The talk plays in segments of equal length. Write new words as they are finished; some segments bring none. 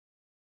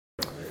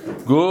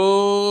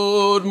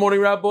Good morning,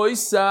 Rabbi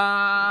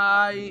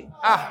Sai.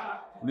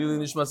 Lili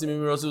Nishmasim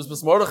Mirosus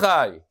Bas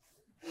Mordechai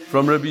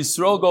from Rabbi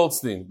Yisrael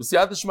Goldstein.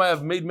 B'siyat Shema,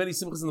 I've made many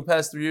simchas in the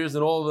past 3 years,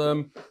 and all of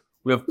them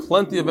we have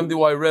plenty of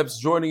MDY reps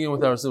joining in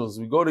with our simchas.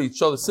 We go to each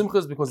other's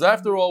simchas because,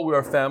 after all, we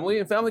are family,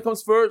 and family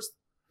comes first.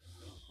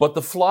 But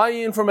the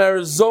fly-in from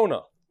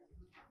Arizona,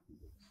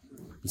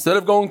 instead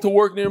of going to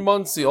work near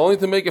Muncie, only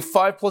to make a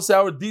 5+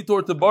 hour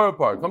detour to Borough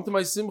Park, come to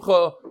my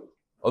simcha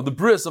of the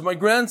bris of my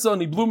grandson,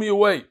 he blew me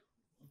away.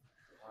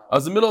 I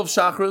was in the middle of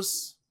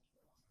Shachris,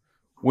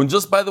 when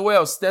just, by the way, I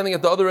was standing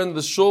at the other end of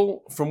the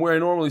shul from where I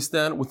normally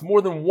stand with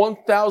more than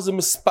 1,000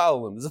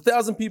 mispalim. There's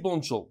 1,000 people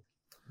in shul.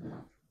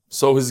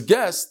 So his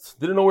guest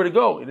didn't know where to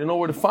go. He didn't know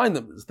where to find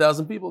them. There's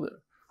 1,000 people there.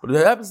 But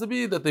it happens to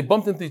be that they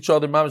bumped into each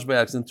other, mamish by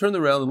accident, turned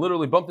around and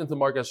literally bumped into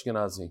Mark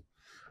Ashkenazi.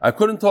 I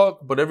couldn't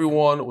talk, but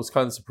everyone was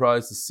kind of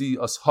surprised to see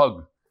us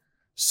hug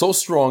so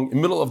strong in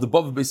the middle of the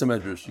Bava Beis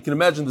HaMedrash. You can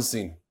imagine the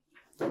scene.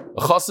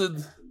 A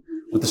chassid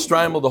with the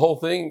strimel, the whole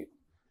thing,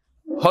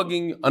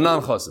 hugging a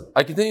non-chassid.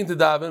 I continued to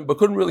daven, but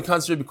couldn't really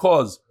concentrate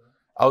because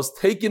I was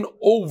taken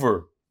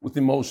over with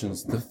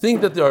emotions. To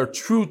think that there are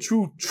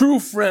true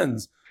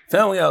friends,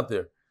 family out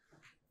there.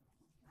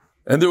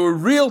 And there were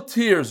real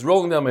tears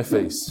rolling down my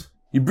face.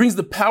 He brings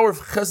the power of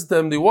Chesed to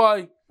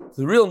MDY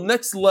to the real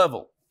next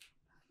level.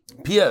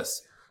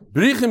 P.S.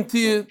 B'richim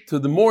tiyeh to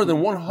the more than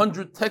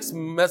 100 text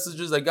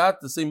messages I got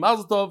to say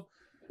Mazel Tov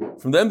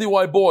from the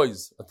MDY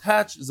boys.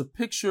 Attached is a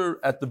picture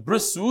at the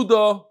Bris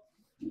Suda.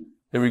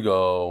 Here we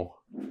go.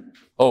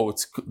 Oh,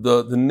 it's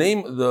the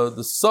name,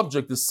 the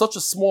subject is such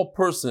a small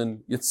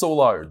person, yet so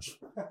large.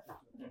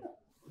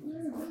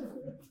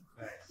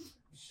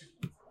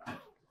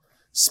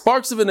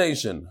 Sparks of a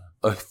Nation,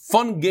 a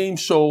fun game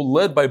show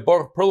led by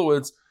Baruch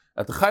Perlowitz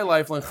at the Chai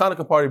Lifeline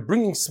Hanukkah party,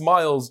 bringing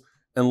smiles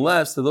and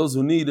laughs to those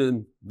who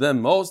needed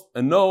them most.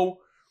 And no,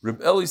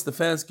 Reb Eli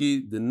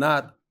Stefanski did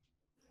not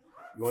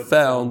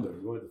found.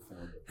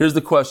 Here's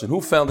the question: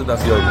 who founded Daf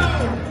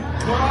Yomi?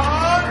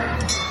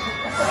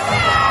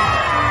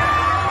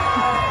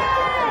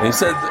 And he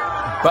said,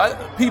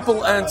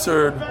 people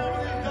answered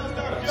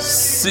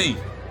C.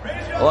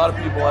 A lot of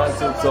people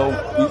answered, so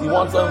he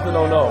wants them to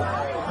know no.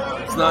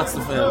 It's not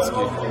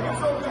Stefanski.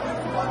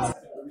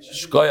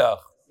 Shkoyach,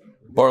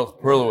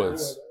 Baruch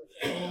Perlowitz.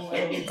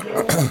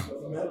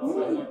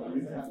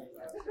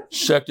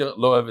 Sheker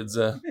lo avid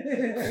zeh.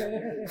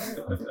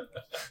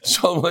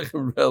 Shalom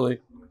Aleichem Reli.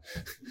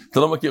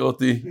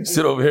 You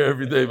sit over here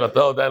every day, but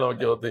I don't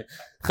makir.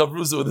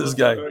 Chavrusa with this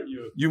guy.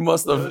 You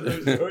must have.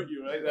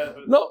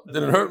 No, it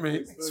didn't hurt me.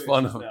 It's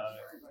fun.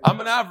 I'm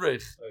an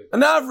average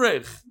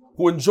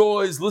who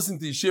enjoys listening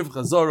to Yeshiva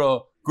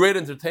Chazara, great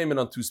entertainment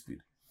on 2-speed.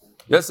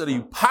 Yesterday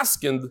you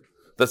paskined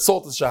that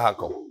salt is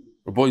shahakol.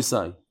 Or boy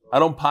say, I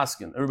don't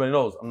paskin. Everybody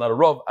knows I'm not a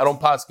rav. I don't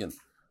paskin.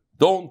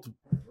 Don't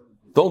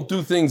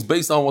do things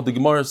based on what the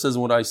Gemara says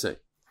and what I say.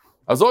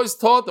 I was always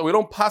taught that we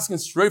don't paskin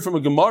straight from a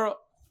Gemara.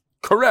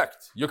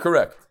 Correct. You're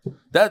correct.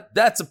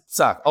 That's a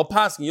psak. I'll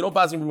paskin. You don't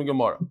paskin from a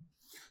Gemara.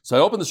 So I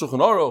opened the Shulchan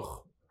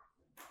Aruch,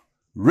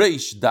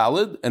 Reish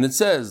Dalid, and it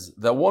says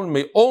that one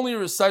may only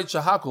recite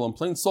shahakol on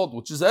plain salt,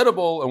 which is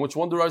edible and which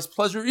one derives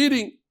pleasure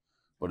eating.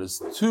 But if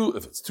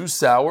it's too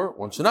sour,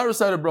 one should not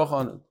recite a bracha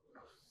on it.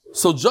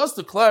 So just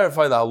to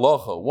clarify the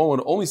halacha, one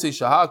would only say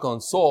shahakol on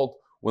salt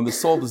when the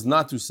salt is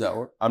not too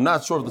sour. I'm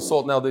not sure if the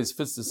salt nowadays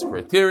fits this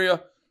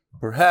criteria.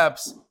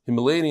 Perhaps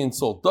Himalayan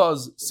salt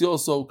does. See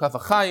also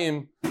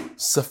Kafachayim,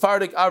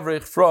 Sephardic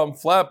Avrech from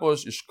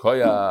Flatbush,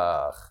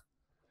 Ishkoyach.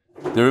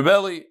 The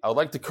Rebelli, I would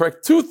like to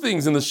correct 2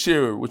 things in the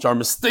shir which are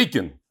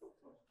mistaken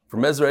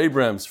from Ezra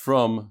Abrams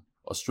from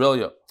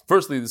Australia.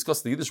 Firstly,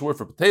 discuss the Yiddish word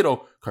for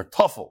potato,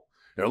 kartoffel,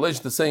 in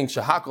relation to saying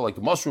shahakol like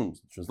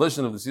mushrooms. The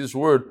translation of this Yiddish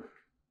word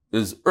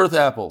is earth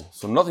apple,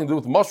 so nothing to do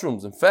with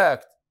mushrooms. In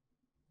fact,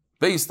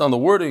 based on the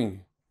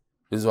wording,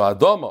 is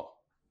adama,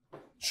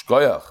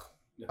 shkoyach.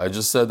 I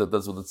just said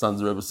that's what the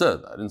Tzanzer Rebbe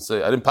said. I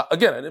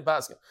didn't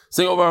pass it.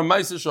 Saying over our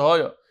Meiser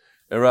Shahaya.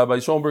 And Rabbi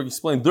Schoenberg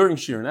explained during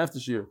Shir and after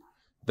Shir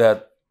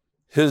that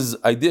his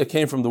idea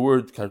came from the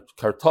word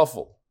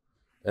kartoffel.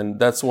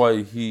 And that's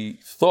why he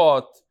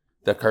thought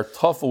that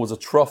kartoffel was a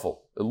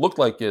truffle. It looked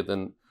like it,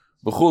 and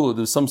b'chulu,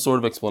 there's some sort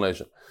of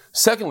explanation.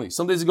 Secondly,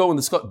 some days ago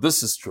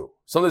this is true.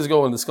 Some days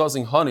ago when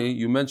discussing honey,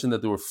 you mentioned that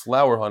there were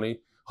flower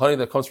honey. Honey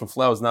that comes from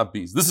flowers, not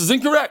bees. This is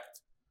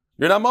incorrect.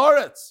 You're not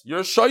Maretz. You're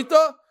a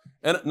shaita.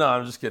 And no,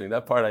 I'm just kidding.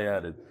 That part I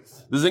added.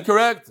 This is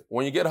incorrect.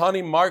 When you get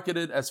honey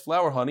marketed as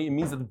flower honey, it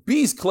means that the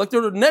bees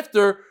collected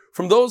nectar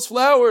from those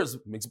flowers.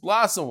 It makes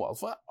blossom,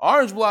 wildflower,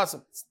 orange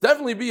blossom. It's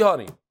definitely bee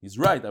honey. He's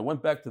right. I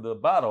went back to the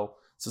bottle.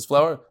 It says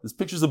flower. There's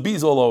pictures of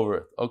bees all over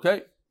it.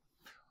 Okay?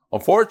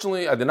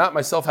 Unfortunately, I did not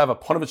myself have a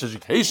Panovich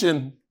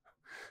education.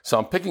 So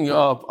I'm picking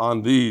up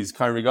on these.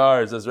 Kind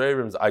regards, Ezra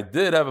Abrams. I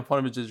did have a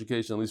Panovich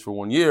education, at least for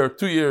 1 year,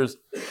 2 years.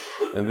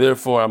 And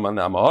therefore, I'm a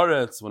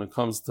Haaretz when it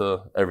comes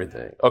to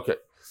everything. Okay.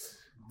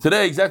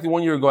 Today, exactly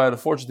 1 year ago, I had the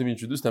fortune to be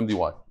introduced to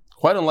MDY.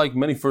 Quite unlike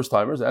many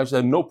first-timers, I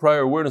actually had no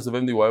prior awareness of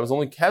MDY. I was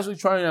only casually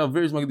trying out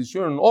various Maggid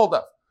Shiur and all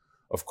that.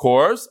 Of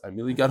course, I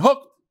immediately got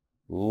hooked.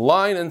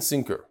 Line and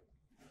sinker.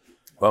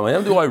 Well, my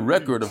MDY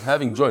record of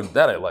having joined,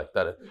 that I like,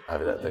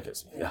 that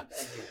case, yeah.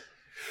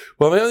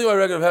 Well, my MDY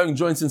record of having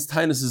joined since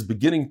Tainus is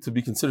beginning to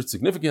be considered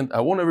significant,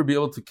 I won't ever be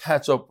able to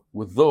catch up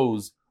with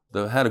those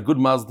that had a good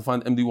mazel to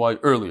find MDY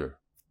earlier.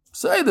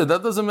 Say that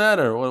doesn't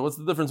matter. What's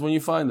the difference when you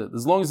find it?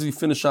 As long as you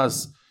finish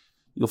us,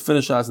 you'll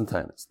finish us in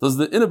Tainus. Does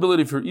the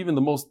inability for even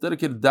the most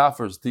dedicated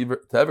daffers to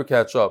ever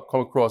catch up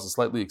come across as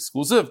slightly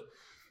exclusive?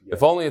 Yeah.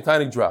 If only a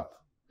tiny drop.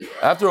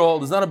 After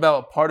all, it's not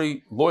about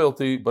party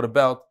loyalty, but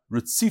about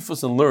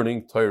ritzifus and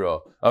learning Torah.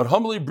 I would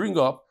humbly bring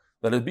up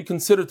that it be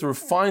considered to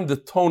refine the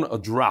tone a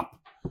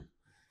drop,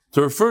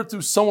 to refer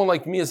to someone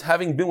like me as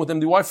having been with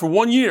MDY for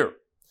 1 year,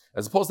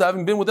 as opposed to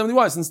having been with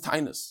MDY since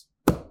Tainus.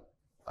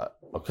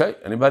 Okay,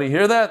 anybody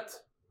hear that?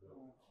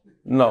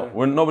 No,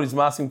 nobody's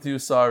masking to you,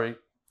 sorry.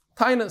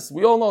 Tainus,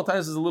 we all know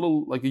Tainus is a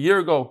little, like a year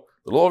ago,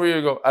 a little over a year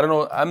ago. I don't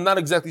know, I'm not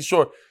exactly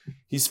sure.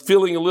 He's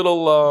feeling a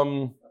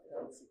little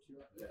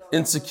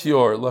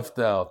insecure, left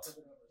out.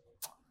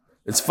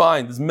 It's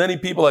fine. There's many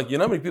people like,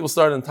 how many people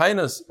started in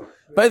Tainus?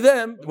 By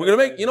then, we're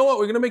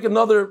going to make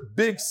another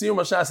big Siyum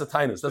Hashas at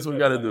Tainus. That's what we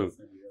got to do.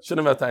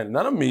 Shouldn't have had Tainus.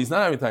 Not on me, he's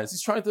not having Tainus.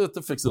 He's trying to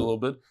fix it a little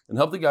bit and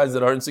help the guys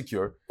that are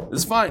insecure.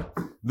 It's fine.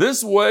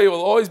 This way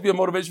will always be a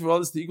motivation for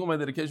others to equal my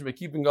dedication by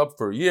keeping up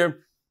for a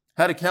year.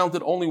 Had it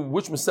counted only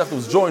which Masechta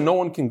was joined, no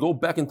one can go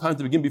back in time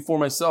to begin before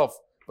myself.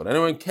 But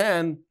anyone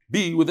can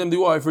be with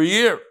MDY for a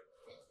year.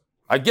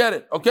 I get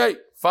it. Okay,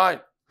 fine.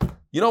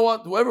 You know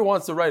what? Whoever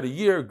wants to write a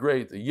year,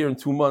 great. A year and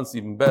 2 months,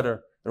 even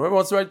better. And whoever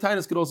wants to write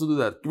Tainus could also do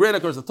that. Great,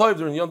 of course, the Tov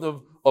during the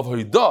Yontav of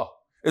Haidah.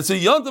 It's a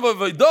Yontav of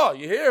Haidah.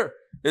 You hear?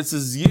 It's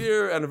his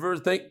year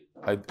anniversary.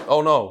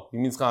 Oh no, he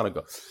means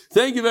Hanukkah.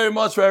 Thank you very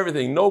much for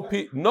everything.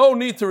 No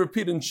need to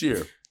repeat and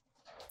cheer.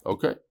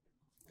 Okay.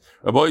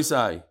 Rabbi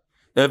Isai,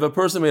 if a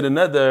person made a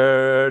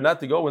neder not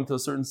to go into a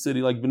certain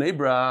city like Bnei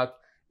Brak,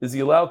 is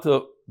he allowed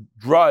to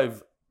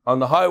drive on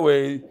the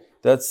highway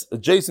that's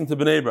adjacent to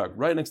Bnei Brak,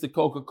 right next to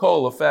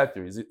Coca-Cola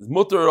factory? Is it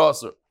mutter or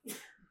aser?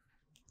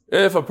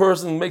 If a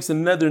person makes a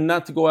neder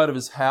not to go out of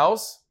his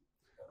house,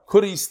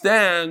 could he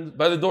stand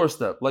by the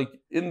doorstep, like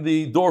in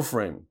the door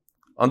frame,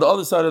 on the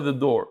other side of the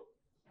door?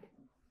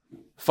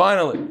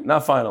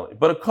 Not finally,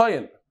 but a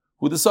kohen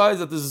who decides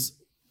that there's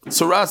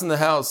saras in the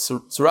house,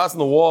 saras in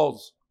the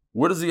walls,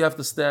 where does he have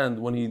to stand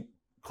when he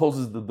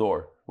closes the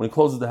door, when he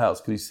closes the house?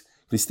 Could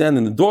he stand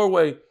in the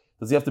doorway?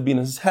 Does he have to be in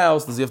his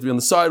house? Does he have to be on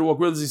the sidewalk?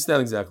 Where does he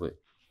stand exactly?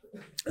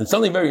 And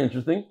something very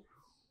interesting.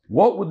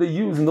 What would they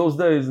use in those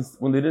days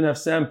when they didn't have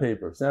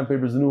sandpaper?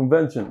 Sandpaper is a new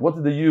invention. What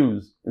did they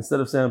use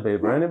instead of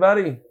sandpaper?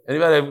 Anybody?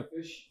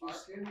 Fish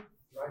skin?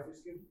 Dry fish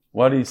skin?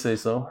 Why do you say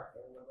so?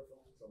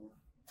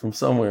 From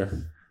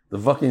somewhere. The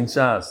fucking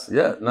chas.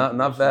 Yeah,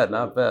 not bad.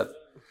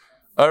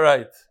 All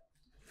right.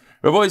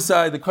 Rabbi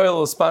Isai, the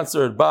Koil is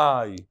sponsored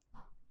by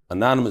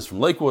Anonymous from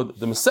Lakewood.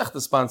 The Masechta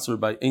is sponsored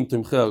by Ein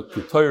Timchel,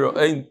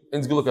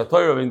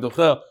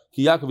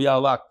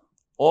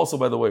 also,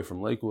 by the way,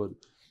 from Lakewood.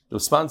 The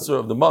sponsor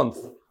of the month,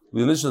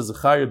 Linishma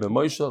Zechariah ben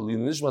Moshe,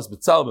 Linishma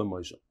Betzal ben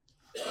Moshe.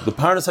 The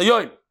Parnas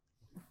Hayoim,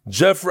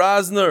 Jeff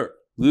Rasner,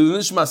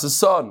 Linishma his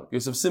son,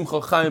 Yosef Simcha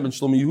Chaim and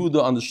Shlomo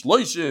Yehuda on the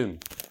Shloishim.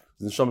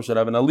 The Neshama should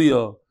have an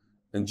Aliyah,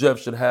 and Jeff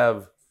should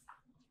have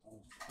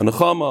a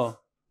Nechama.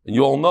 And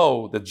you all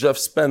know that Jeff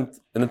spent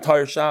an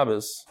entire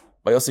Shabbos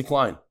by Yossi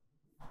Klein.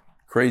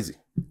 Crazy.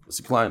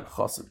 Yossi Klein,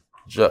 Chassid.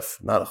 Jeff,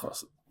 not a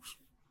Chassid.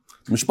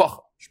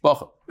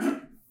 Mishpacha.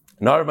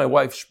 In honor of my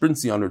wife,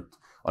 Sprinzi,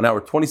 on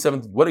our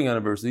 27th wedding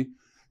anniversary,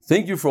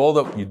 thank you for all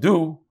that you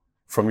do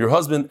from your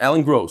husband,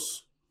 Alan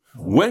Gross.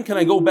 When can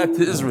I go back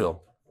to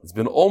Israel? It's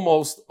been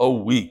almost a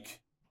week.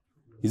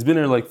 He's been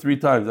here like 3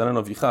 times. I don't know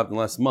if you caught in the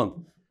last month.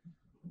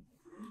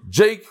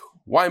 Jake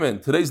Wyman,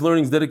 today's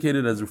learning is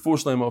dedicated as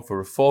Refuah Shlema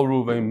for Rafal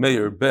Ruvain,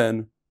 Meir,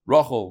 Ben,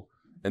 Rachel,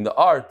 and the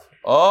art.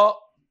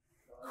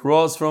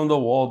 Cross from the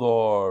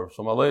Waldorf.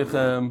 Shalom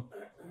Aleichem.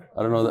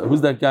 I don't know,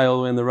 who's that guy all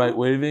the way on the right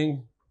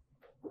waving?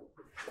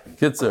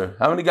 Kitzer.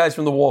 How many guys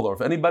from the Waldorf?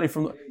 Anybody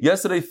from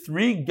yesterday?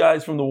 3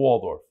 guys from the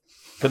Waldorf.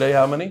 Today,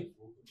 how many?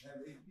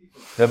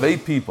 They have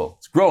 8 people.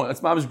 It's growing.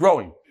 That's mom is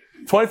growing.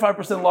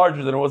 25%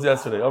 larger than it was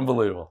yesterday.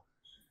 Unbelievable.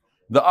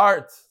 The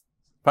art.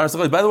 By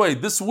the way,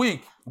 this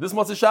week, this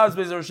Motzei Shabbos,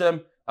 Be'ezer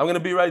Hashem, I'm going to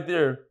be right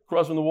there,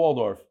 across from the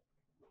Waldorf.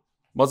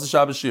 Motzei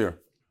Shabbos Shir.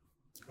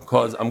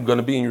 Because I'm going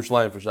to be in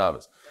Yerushalayim for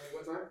Shabbos.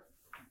 What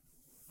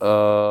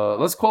time?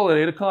 Let's call it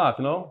 8 o'clock,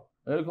 no?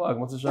 8 o'clock,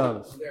 Motzei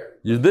Shabbos.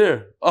 You're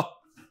there. Oh.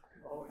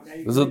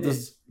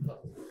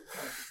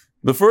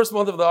 The first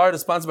month of the art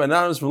is sponsored by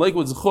Anonymous from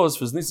Lakewood Zechus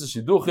for Znisa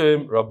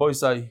Shiduchim. Rabbi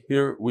Isai,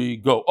 here we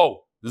go.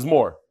 Oh, there's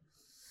more.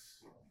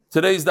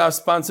 Today's daf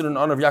sponsored in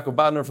honor of Yaakov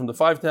Badner from the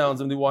 5 towns.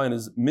 MDY and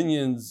his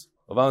minions,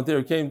 a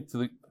volunteer, came to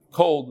the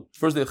cold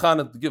first day of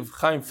Chanukah to give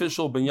Chaim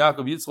Fischel ben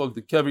Yaakov Yitzchok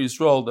the Kever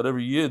Yisrael that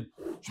every Yid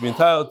should be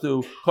entitled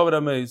to, Koved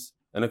HaMeis,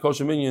 and a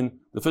kosher minion,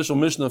 the official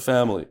Mishnah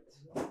family.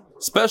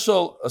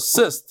 Special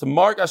assist to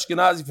Mark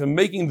Ashkenazi for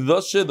making the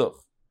Shidduch.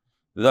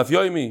 The Daf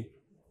Yoimi,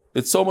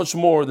 it's so much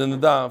more than the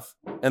Daf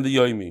and the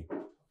Yoimi.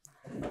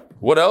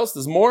 What else?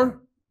 There's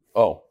more?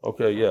 Oh,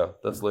 okay, yeah,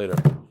 that's later.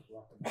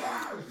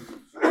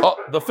 Oh,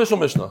 the official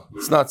Mishnah.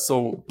 It's not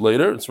so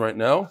later. It's right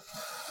now.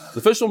 The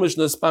official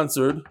Mishnah is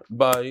sponsored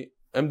by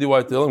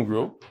MDY Tehillim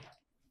Group.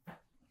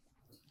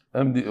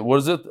 What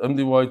is it?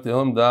 MDY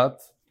Tehillim dot.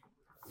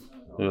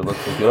 Here,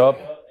 let's look it up.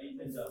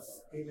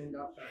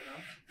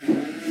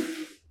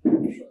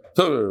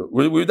 So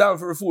we're down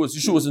for refuahs,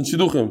 Yeshuas, and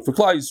Shidduchim for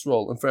Klal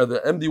Yisrael and for the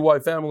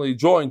MDY family.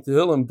 Join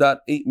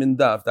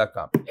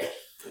tehillim.8mindav.com.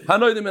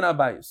 Hanoidim and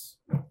Abayis.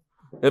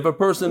 If a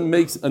person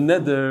makes a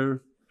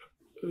neder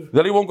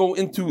that he won't go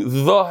into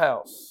the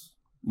house,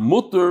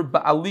 mutter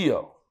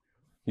ba'aliyah,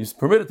 he's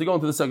permitted to go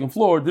into the second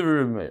floor.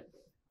 Divrei Meir.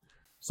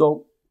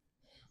 So,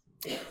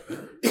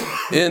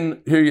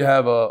 in here you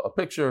have a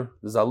picture.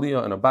 There's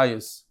aliyah and a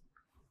bias.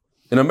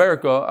 In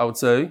America, I would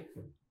say,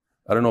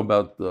 I don't know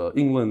about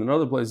England and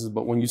other places,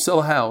 but when you sell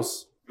a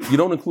house, you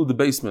don't include the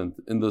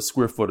basement in the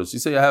square footage. You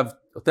say I have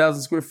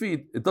 1,000 square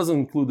feet, it doesn't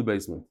include the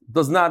basement. It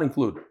does not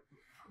include it.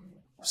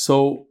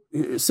 So,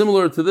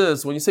 similar to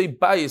this, when you say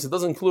bias, it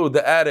doesn't include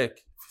the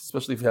attic,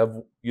 especially if you have,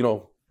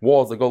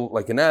 walls that go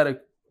like an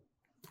attic.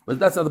 But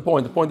that's not the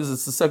point. The point is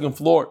it's the second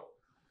floor.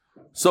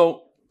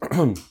 So,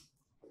 according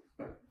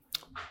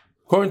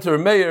to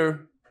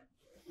Meir,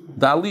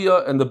 the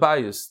aliyah and the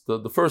bias,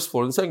 the first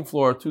floor and the second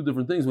floor are two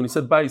different things. When he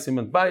said bias, he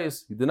meant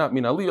bias. He did not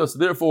mean aliyah, so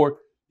therefore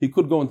he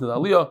could go into the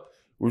aliyah.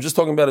 We were just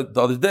talking about it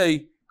the other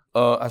day.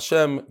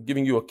 Hashem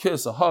giving you a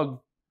kiss, a hug,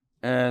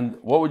 and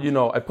what would you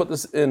know? I put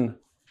this in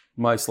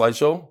my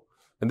slideshow,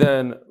 and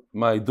then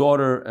my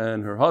daughter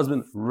and her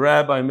husband,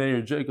 Rabbi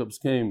Meir Jacobs,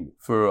 came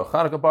for a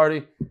Hanukkah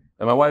party,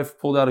 and my wife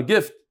pulled out a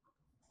gift.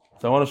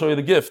 So I want to show you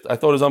the gift. I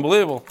thought it was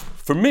unbelievable.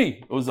 For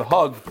me, it was a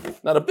hug.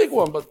 Not a big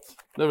one, but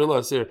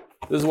nevertheless, here.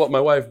 This is what my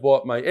wife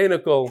bought my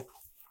Einikel.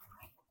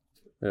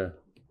 Here.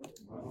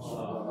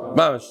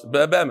 Mamish,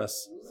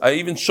 Be'emes. I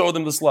even showed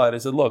them the slide. I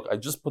said, look, I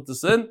just put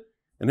this in,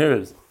 and here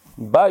it is.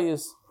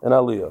 Bias and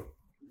Aliyah.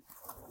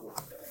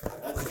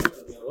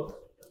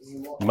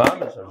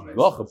 Mamish.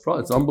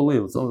 It's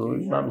unbelievable.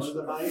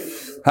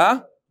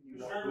 Huh?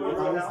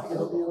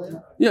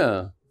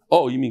 Yeah.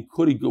 Oh, you mean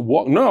could he go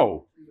walk?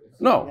 No.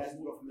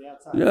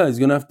 Yeah, he's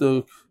gonna have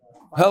to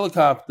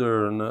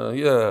helicopter and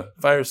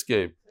fire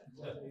escape.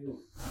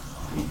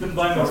 You couldn't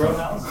buy him a row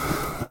house?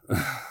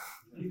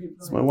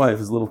 It's my wife.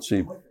 It's a little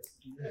cheap.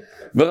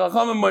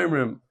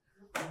 Aliyah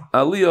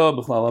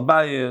b'chlal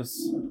abayis.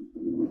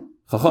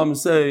 Chacham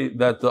say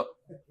that the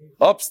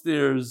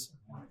upstairs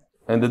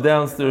and the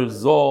downstairs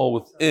is all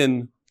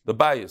within the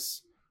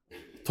bayis.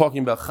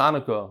 Talking about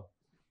Hanukkah,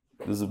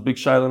 there's a big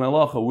shayla in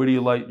halacha. Where do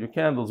you light your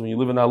candles when you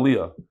live in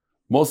Aliyah?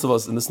 Most of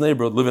us in this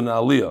neighborhood live in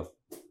Aliyah.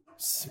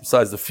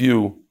 Besides the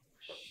few,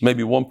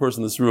 maybe one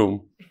person in this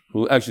room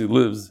who actually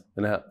lives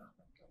in a house.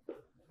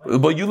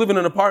 But you live in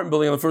an apartment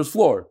building on the first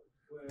floor.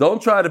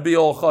 Don't try to be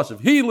all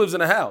chashiv. He lives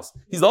in a house.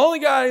 He's the only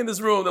guy in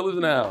this room that lives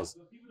in a house.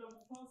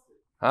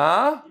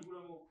 Huh?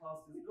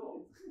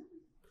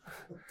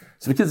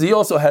 So because he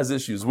also has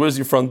issues. Where's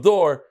your front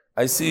door?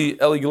 I see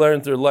Eli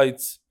Glerinter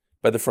lights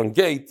by the front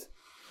gate.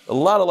 A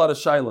lot of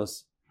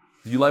shilas.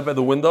 Do you light by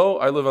the window?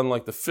 I live on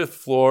like the 5th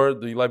floor.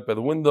 Do you light by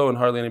the window and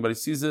hardly anybody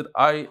sees it?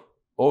 I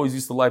always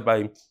used to light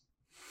by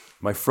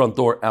my front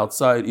door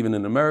outside, even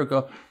in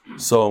America.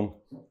 So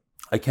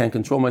I can't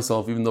control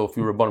myself, even though a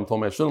few Rabbanim told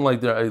me I shouldn't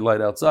light there, I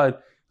light outside.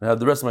 I had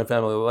the rest of my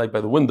family light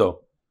by the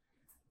window.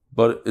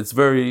 But it's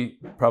very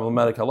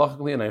problematic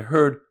halachically, and I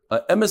heard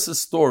an emes'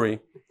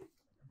 story.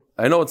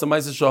 I know it's a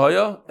Ma'aseh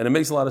Shahaya, and it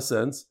makes a lot of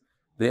sense.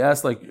 They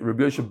asked like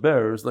Rabbi Yosef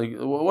Bears, like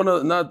one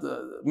of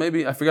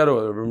maybe I forgot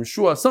Rabbi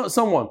Shua,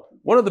 someone,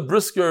 one of the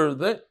Brisker.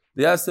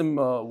 They asked him.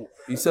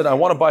 He said, "I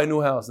want to buy a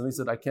new house," and he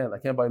said, "I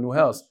can't buy a new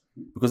house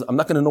because I'm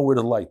not going to know where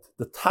to light.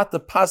 The Tata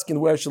Paskin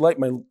where I should light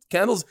my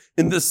candles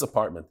in this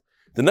apartment.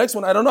 The next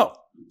one I don't know,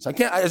 so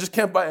I just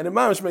can't buy." And it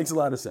mamish makes a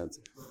lot of sense.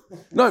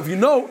 No, if you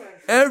know,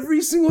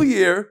 every single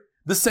year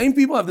the same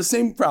people have the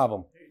same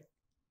problem.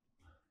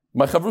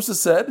 My chavrusa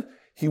said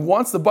he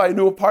wants to buy a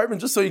new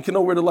apartment just so he can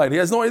know where to light. He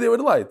has no idea where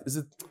to light. Is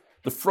it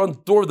the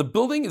front door of the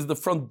building? Is it the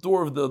front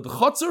door of the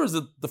chutzner? Is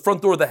it the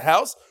front door of the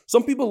house?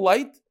 Some people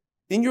light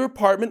in your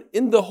apartment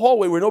in the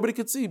hallway where nobody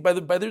could see by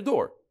their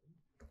door,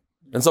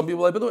 and some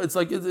people light by the door. It's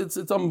like it's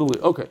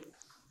unbelievable. Okay,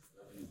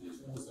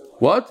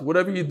 what?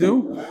 Whatever you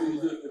do,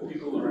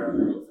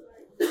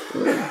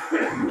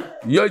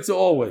 Yaitza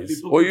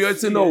always or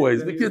Yaitza no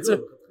ways. The kids are.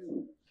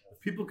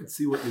 People could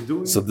see what you're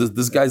doing. So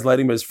this guy's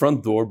lighting by his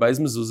front door, by his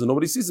mezuzah, and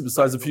nobody sees it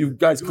besides a few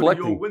guys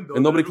collecting. Window,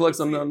 and nobody collects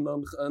from the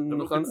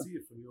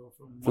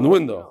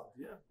window.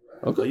 Yeah.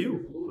 Okay.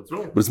 What's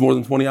wrong? But it's more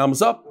than 20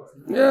 amos up.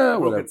 Yeah,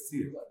 whatever.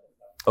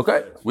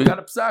 Okay, we got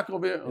a psak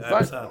over here.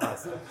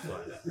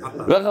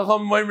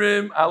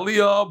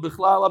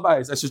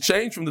 I should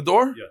change from the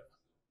door? Yeah.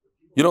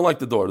 You don't like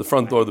the door, the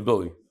front door of the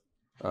building.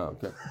 Oh,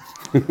 okay.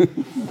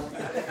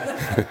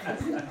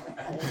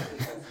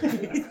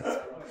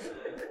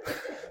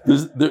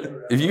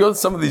 If you go to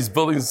some of these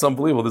buildings, it's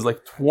unbelievable. There's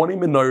like 20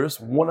 menorahs,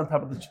 one on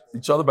top of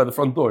each other by the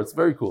front door. It's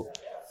very cool.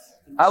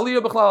 Aliyah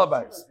b'chlal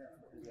habayis.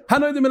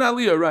 Hanoidim and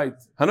Aliyah, right?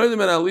 Hanoidim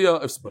and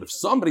Aliyah. But if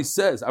somebody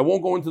says, I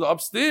won't go into the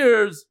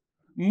upstairs,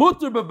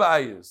 mutter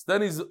bebayis.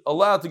 Then he's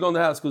allowed to go in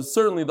the house because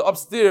certainly the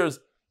upstairs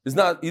is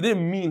not. He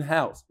didn't mean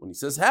house. When he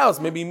says house,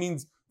 maybe he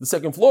means the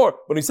second floor.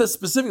 But when he says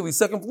specifically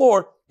second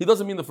floor, he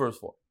doesn't mean the first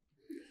floor.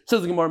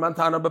 Says the Gemara,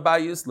 Mantana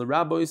bebayis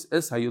lerabois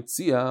es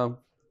hayotzia.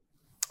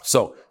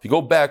 So if you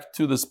go back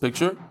to this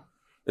picture,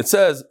 it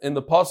says in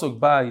the pasuk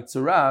by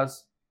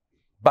tzaras,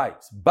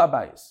 bayis,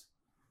 babayis.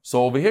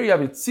 So over here you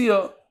have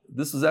Yitzia.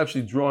 This is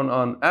actually drawn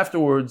on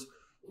afterwards.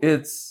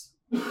 It's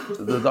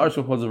the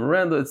Darshan calls a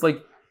veranda. It's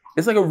like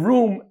a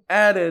room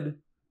added,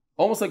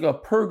 almost like a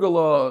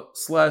pergola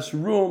 /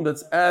 room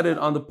that's added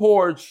on the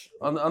porch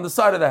on the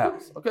side of the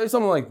house. Okay,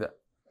 something like that.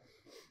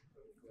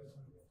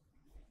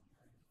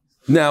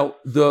 Now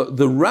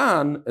the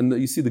Ran and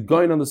you see the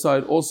Goyin on the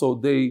side also.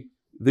 The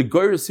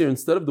Goyers here,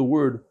 instead of the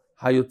word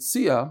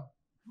Hayotzia,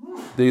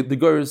 the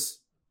Goyers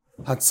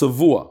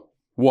Hatzavua.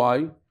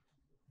 Why?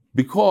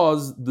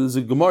 Because there's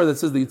a Gemara that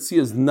says the Yitzia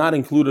is not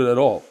included at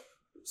all.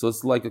 So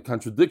it's like a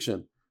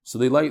contradiction. So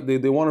they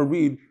want to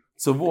read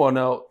Tzavua.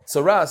 Now,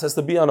 Tzaras has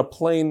to be on a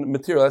plain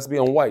material, it has to be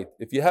on white.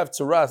 If you have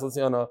Tzaras, let's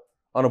say on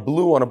a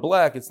blue, on a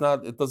black, it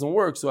doesn't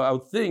work. So I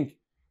would think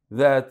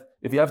that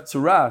if you have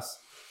Tzaras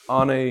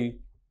on a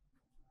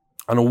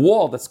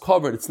wall that's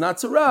covered, it's not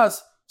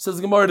Tzaras, says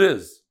the Gemara it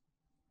is.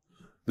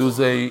 There was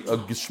a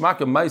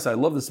Geshmak of Mice, I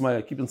love this Mice,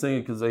 I keep on saying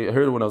it because I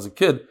heard it when I was a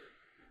kid,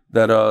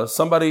 that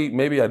somebody,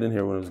 maybe I didn't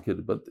hear it when I was a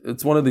kid, but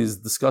it's one of these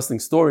disgusting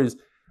stories.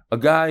 A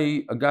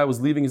guy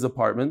was leaving his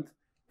apartment,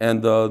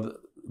 and the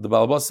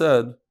Balabas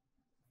said,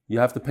 "You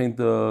have to paint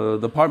the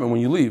apartment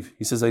when you leave."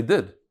 He says, "I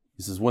did."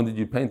 He says, "When did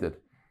you paint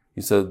it?"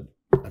 He said,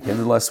 "I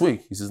painted it last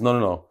week." He says,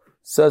 No. It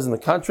says in the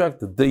contract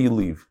the day you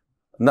leave,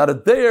 not a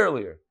day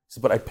earlier. He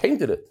says, "But I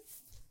painted it."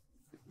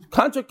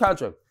 Contract.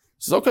 He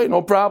says, "Okay,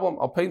 no problem.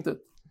 I'll paint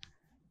it."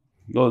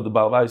 You go to the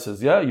Balabas,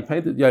 says, "Yeah, you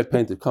painted? Yeah, I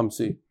painted. Come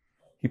see."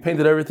 He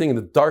painted everything in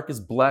the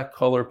darkest black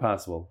color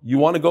possible. You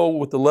want to go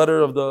with the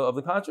letter of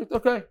the contract?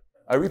 Okay.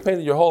 I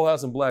repainted your whole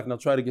house in black, and I'll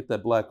try to get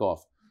that black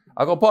off.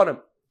 I'll go upon him.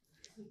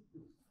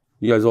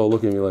 You guys all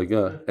looking at me like,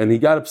 And he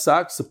got a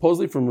psak,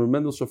 supposedly from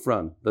Mendel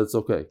Shafran. That's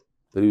okay.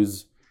 That he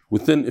was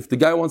within, if the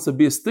guy wants to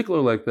be a stickler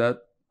like that,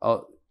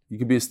 you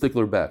can be a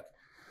stickler back.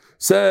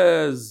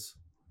 Says,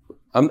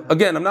 I'm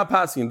not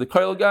passing him. The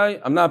Kyle guy,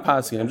 I'm not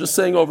passing him. I'm just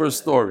saying over a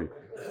story.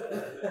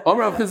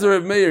 Amar Rav Chizar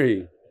Rav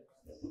Meiri.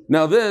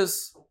 Now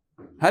this,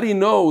 how do you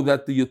know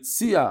that the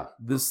Yitzia,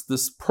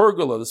 this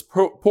pergola, this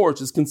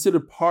porch, is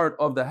considered part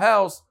of the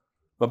house?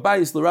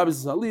 Babayis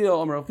l'Rabbis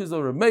Aliyah, Amar Rav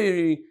Chizar Rav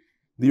Meiri,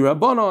 the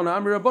Rabbanon,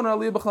 Amar Rabbanon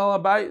Aliyah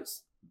b'chlal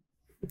Babayis.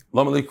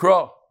 Lama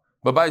likra,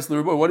 Babayis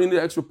l'Rabbanon. What do you need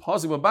extra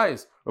pausing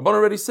Babayis? Rabbanon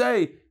already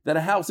say that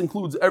a house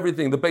includes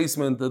everything: the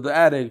basement, the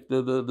attic,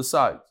 the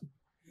side.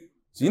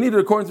 So you need it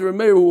according to Rav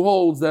Meiri, who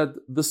holds that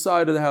the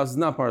side of the house is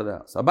not part of the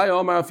house. Abaye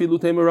Amar afilu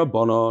teimer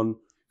Rabbanon.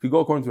 If you go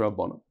according to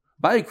Rabbanon.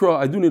 Ba'ikra,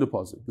 I do need a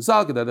pasuk.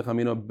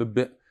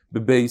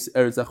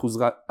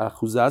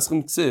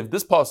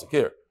 This pasuk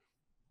here.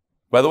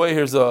 By the way,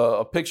 here's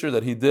a picture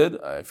that he did.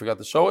 I forgot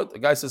to show it. The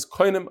guy says,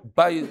 Koinim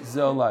bay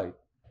ze'olai.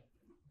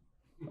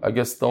 I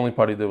guess the only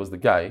part he did was the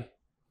guy.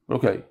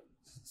 Okay.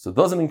 So it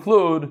doesn't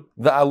include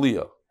the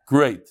aliyah.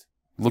 Great.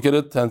 Look at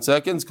it, 10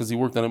 seconds, because he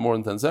worked on it more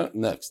than 10 seconds.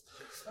 Next.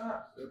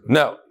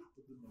 Now,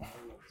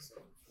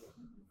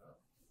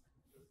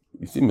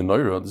 you see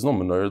menorah? There's no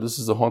menorah. This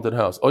is a haunted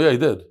house. Oh yeah, he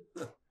did.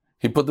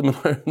 He put the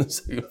menorah on the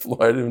second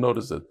floor. I didn't even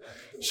notice it.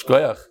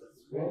 Shkoyach.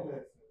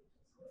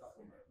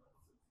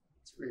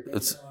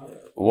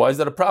 Why is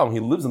that a problem? He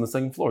lives on the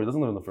second floor. He doesn't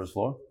live on the first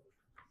floor.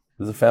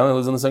 There's a family that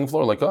lives on the second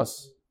floor like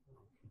us.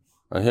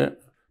 Right here.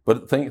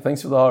 But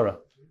thanks for the hara.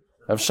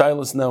 I have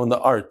Shilas now in the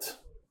art.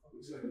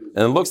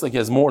 And it looks like he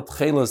has more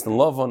tchelas than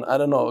love on. I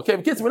don't know.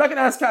 Okay, kids, we're not going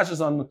to ask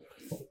kashas on.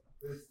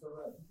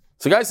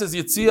 So guy says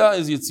Yitzia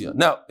is Yitzia.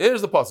 Now,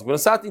 here's the pasuk.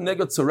 V'nasati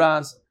neged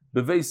tzaras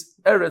beveis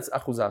eretz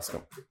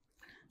achuzaschem.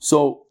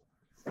 So,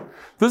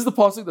 this is the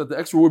pasuk that the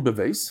extra word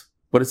beveis,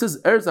 but it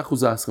says eretz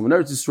achuzaschem and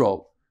eretz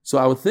Yisrael. So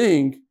I would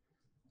think,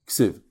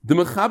 I would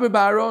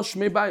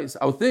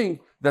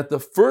think that the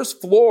first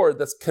floor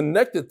that's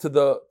connected to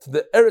the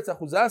eretz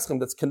achuzaschem,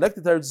 that's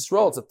connected to Eretz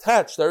Yisrael, it's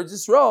attached to Eretz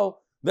Yisrael,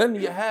 then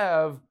you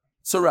have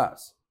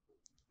tzaras.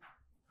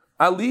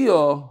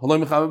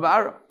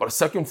 Aliyah, but a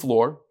second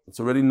floor, there's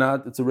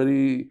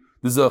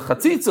a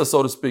chatzitza,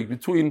 so to speak,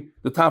 between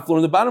the top floor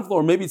and the bottom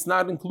floor. Maybe it's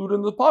not included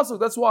in the pasuk.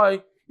 That's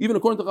why, even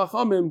according to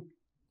Chachamim,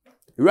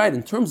 you're right,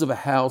 in terms of a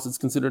house, it's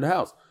considered a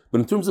house.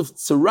 But in terms of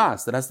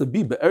tzaras, that has to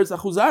be be'eretz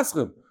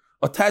achuzaschem,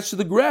 attached to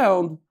the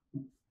ground,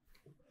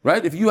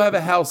 right? If you have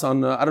a house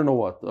on, I don't know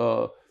what,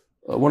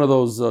 one of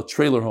those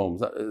trailer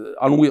homes,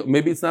 on wheel,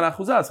 maybe it's not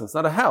achuzaschem, it's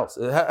not a house.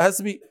 It has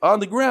to be on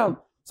the ground.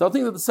 So I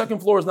think that the second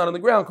floor is not on the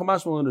ground.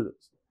 Kamash Malin it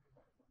is.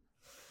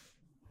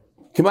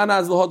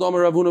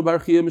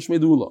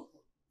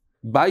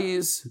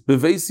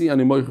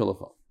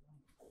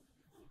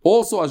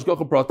 Also,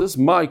 Ashgacha Pratis,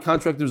 my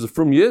contractor is a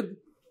Frum Yid,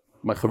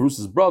 my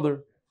Chavrus's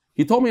brother.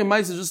 He told me a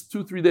Maisa just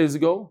 2-3 days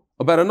ago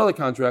about another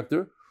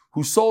contractor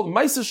who sold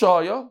Maisa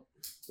Shaya.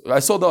 I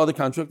saw the other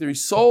contractor. He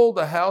sold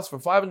a house for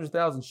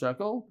 500,000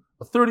 shekel,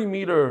 a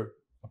 30-meter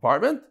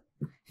apartment,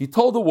 He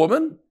told the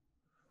woman,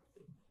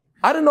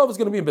 I didn't know if it was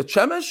going to be in Bet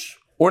Shemesh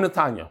or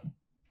Netanya.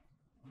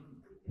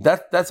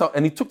 That's how,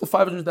 and he took the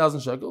 500,000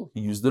 shekel,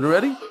 he used it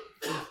already,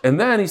 and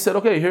then he said,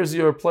 okay, here's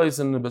your place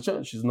in Bet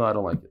Shemesh. She said, no, I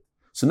don't like it.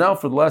 So now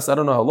for the last, I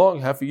don't know how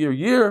long, half a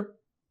year,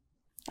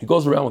 he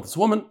goes around with this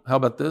woman, how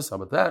about this, how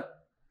about that?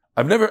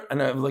 I'm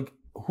like,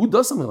 who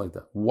does something like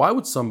that? Why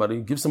would somebody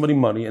give somebody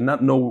money and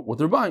not know what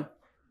they're buying?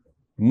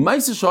 And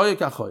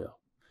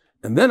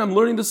then I'm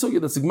learning the sugya,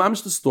 that's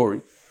the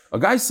story. A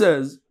guy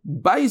says,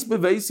 I'm going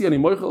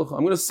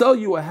to sell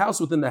you a house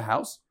within the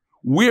house.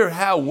 Where,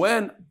 how,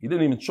 when? He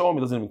didn't even show him,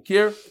 he doesn't even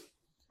care.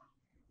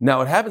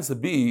 Now it happens to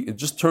be, it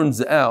just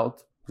turns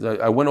out, because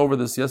I went over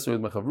this yesterday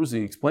with my chavrusi,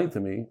 he explained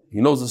to me,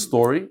 he knows the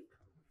story.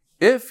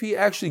 If he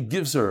actually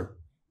gives her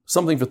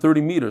something for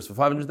 30 meters, for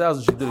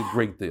 500,000, she did a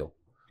great deal.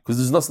 Because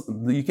there's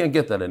nothing, you can't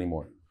get that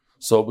anymore.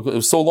 So, because it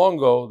was so long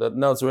ago that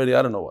now it's already,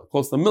 I don't know what,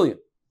 close to $1 million.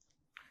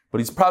 But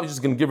he's probably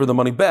just going to give her the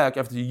money back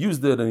after he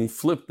used it and he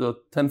flipped the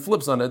 10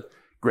 flips on it.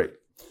 Great.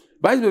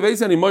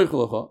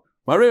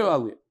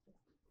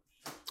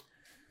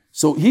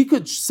 So he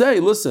could say,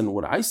 listen,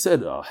 when I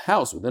said a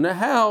house within a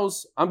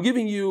house, I'm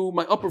giving you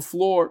my upper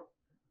floor.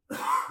 It's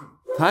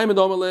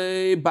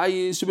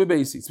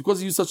because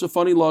he used such a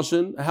funny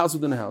lashon, a house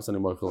within a house.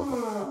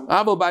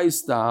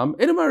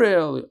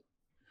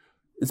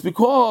 It's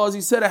because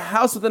he said a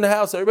house within a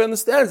house. Everybody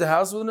understands a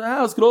house within a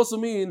house could also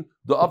mean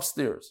the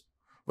upstairs.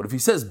 But if he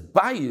says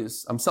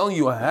bayis, I'm selling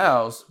you a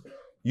house,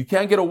 you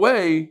can't get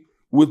away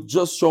with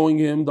just showing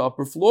him the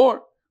upper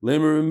floor.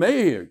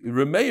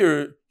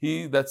 Remeir,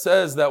 he that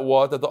says that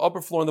the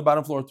upper floor and the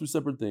bottom floor are two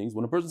separate things.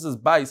 When a person says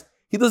bayis,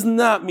 he does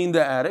not mean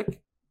the attic,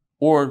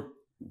 or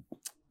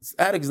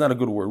attic is not a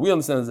good word. We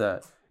understand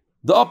that.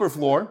 The upper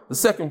floor, the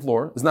second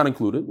floor, is not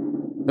included.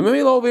 And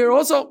maybe over here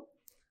also,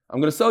 I'm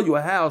going to sell you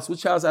a house.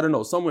 Which house? I don't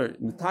know. Somewhere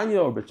in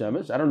Netanya or Bet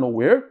Shemesh. I don't know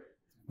where.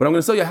 But I'm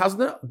going to sell you a house.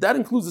 That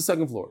includes the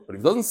second floor. But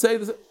if he doesn't say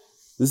the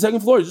second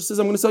floor, he just says,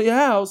 I'm going to sell you a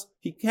house.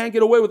 He can't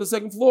get away with the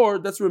second floor.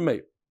 That's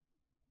Remeir.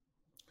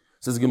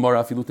 Says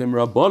Gemara, Afilutem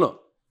Rabbana.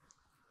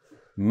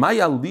 My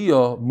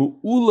aliyah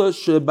mu'ula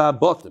sheba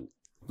bottom.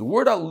 The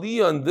word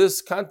aliyah in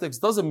this context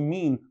doesn't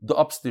mean the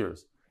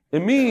upstairs.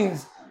 It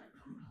means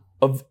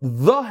of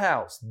the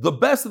house, the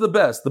best of the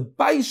best. The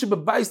bayis sheba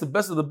bayis, the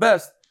best of the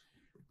best.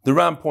 The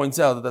Ram points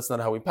out that that's not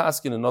how we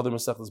paskin in other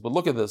masechtas. But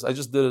look at this. I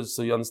just did it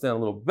so you understand a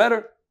little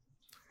better.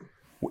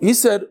 He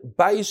said,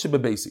 bayis sheba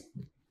beisi.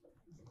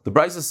 The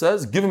Brisa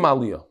says, give him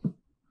aliyah.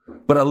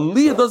 But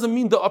aliyah doesn't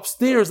mean the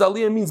upstairs.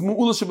 Aliyah means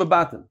mu'ula sheba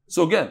batin.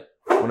 So again,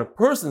 when a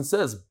person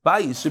says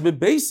bayis sheba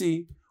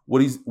beisi,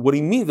 what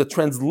he means, the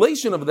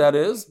translation of that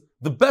is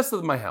the best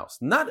of my house.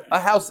 Not a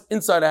house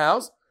inside a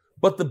house,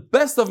 but the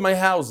best of my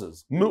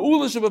houses.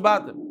 Me'ula sheba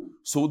batin.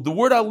 So the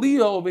word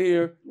aliyah over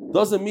here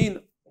doesn't mean,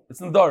 it's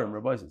in Darim,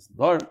 Rabbi says,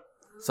 Darim.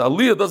 So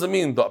aliyah doesn't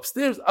mean the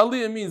upstairs.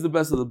 Aliyah means the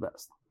best of the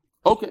best.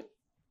 Okay.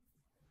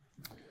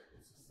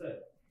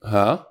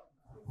 Huh?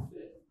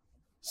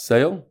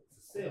 Sale?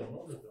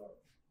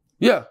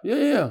 Yeah.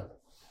 Yeah,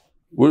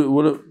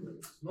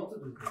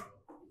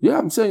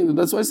 I'm saying,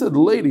 that's why I said, the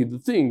lady, the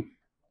thing,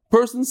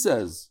 person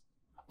says,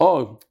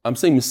 oh, I'm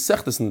saying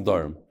Mesechtes in the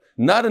Darim,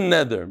 not a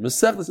neder.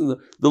 Mesechtes in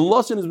the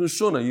Lashon is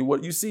Meshuna.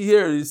 What you see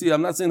here,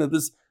 I'm not saying that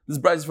this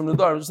bride is from the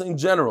Darim, I'm just saying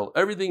general.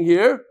 Everything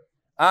here,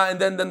 and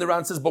then the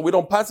Ran says, but we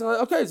don't pass it.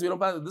 Okay, so we don't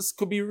pass it. This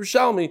could be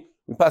Rishalmi.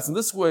 We pass it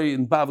this way,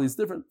 in Bavli it's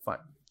different. Fine.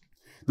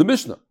 The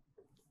Mishnah,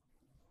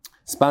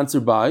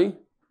 sponsored by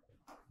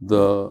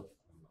the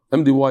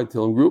MDY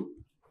Tillim Group.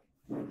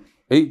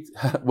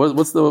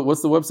 What's the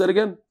website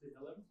again?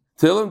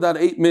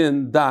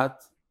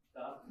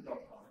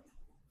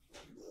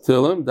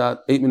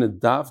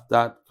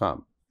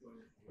 Tillim.8minutedaf.com,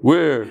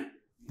 where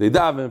they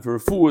daven for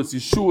refuas,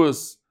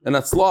 yeshuas, and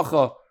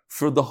atzlacha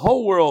for the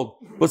whole world,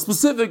 but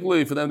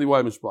specifically for the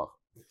MDY Mishpach.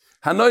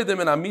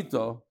 Hanoidim and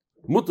Amita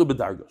mutu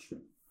b'dargash.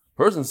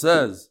 Person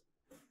says,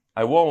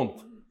 I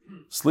won't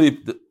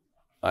sleep.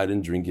 I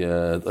didn't drink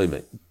yet.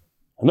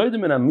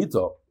 Hanoidim and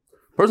Amita.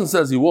 Person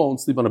says he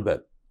won't sleep on a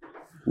bed.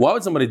 Why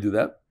would somebody do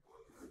that?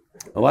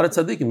 A lot of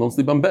tzaddikim don't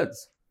sleep on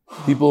beds.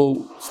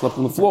 People slept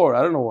on the floor.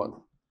 I don't know what.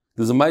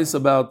 There's a mice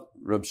about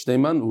Reb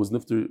Shteiman, who was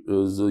nifter. It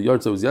was a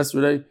yard was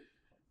yesterday.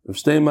 Reb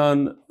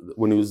Shteiman,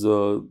 when he was,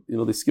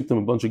 they skipped him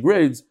a bunch of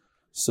grades.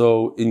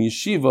 So in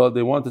yeshiva,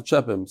 they wanted to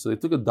chep him. So they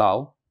took a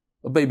doll,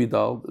 a baby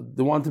doll.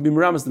 They wanted to be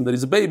meramis him that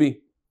he's a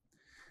baby,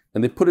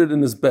 and they put it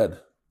in his bed.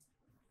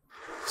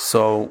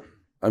 So,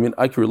 I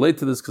can relate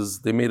to this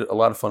because they made a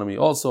lot of fun of me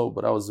also.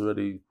 But I was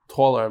already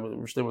taller.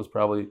 Reb Shteiman was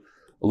probably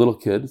a little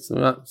kid.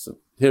 So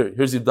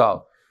here's your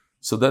doll.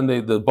 So then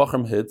the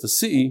Bachram hid to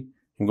see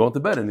him going to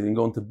bed, and he didn't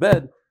go into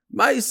bed.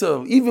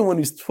 Ma'isa, even when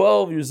he's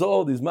 12 years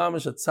old, he's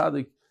mamash at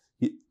tzaddik.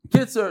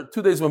 Kitzer,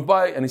 2 days went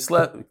by, and he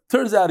slept.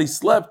 Turns out he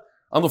slept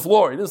on the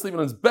floor. He didn't sleep in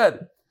his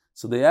bed.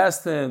 So they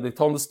asked him, they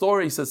told him the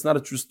story. He said it's not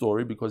a true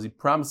story because he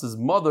promised his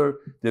mother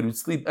that he would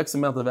sleep X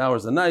amount of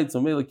hours a night, so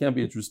maybe it can't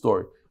be a true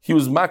story. He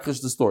was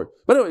makrish the story.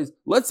 But anyways,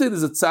 let's say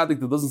there's a tzaddik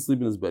that doesn't sleep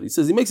in his bed. He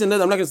says, he makes a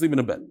net, I'm not going to sleep in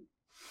a bed.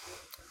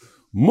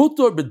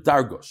 Mutor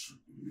b'dargosh.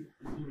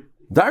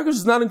 Dargosh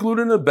is not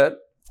included in a bed.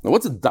 Now,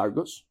 what's a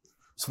dargosh?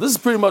 So this is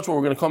pretty much what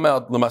we're going to come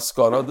out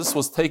lemaskana. This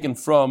was taken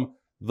from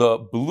the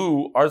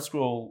blue art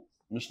scroll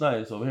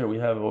Mishnayos over here. We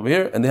have it over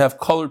here, and they have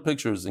colored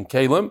pictures in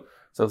Kalim.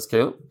 So it's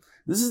Kalim.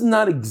 This is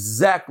not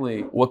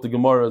exactly what the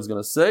Gemara is going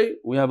to say.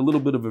 We have a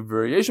little bit of a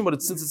variation, but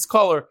since it's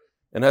color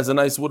and has a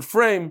nice wood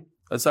frame,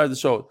 I decided to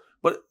show it.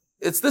 But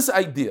it's this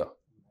idea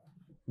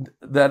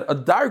that a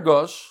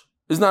dargosh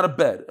is not a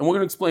bed, and we're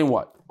going to explain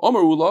why.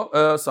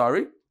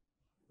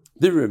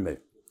 Dirime.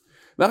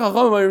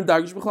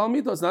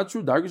 It's not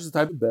true. Dargosh is a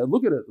type of bed.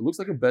 Look at it. It looks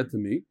like a bed to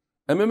me.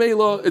 And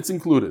Memela, it's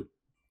included.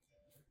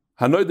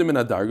 Hanoidim in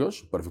a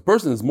dargosh. But if a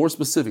person is more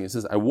specific and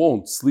says, I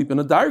won't sleep in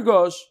a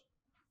dargosh,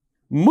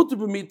 mutter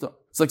b'mita.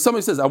 It's like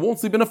somebody says, I won't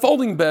sleep in a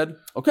folding bed.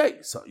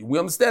 Okay, so we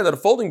understand that a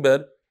folding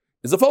bed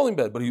is a folding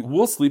bed, but he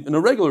will sleep in a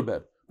regular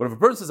bed. But if a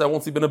person says, I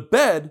won't sleep in a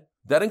bed,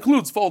 that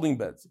includes folding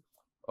beds.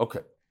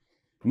 Okay.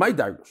 My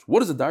dargosh.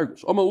 What is a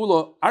dargosh?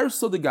 Oma'ula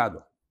arso de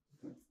gado.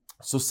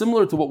 So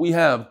similar to what we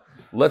have,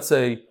 let's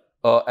say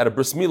at a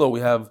bris milah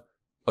we have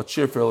a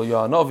chair for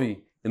Eliyahu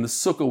Hanavi. In the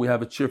sukkah we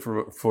have a chair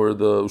for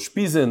the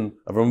ushpizin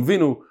of Avraham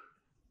Avinu.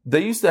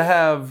 They used to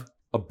have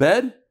a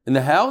bed in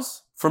the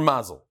house for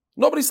mazel.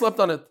 Nobody slept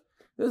on it.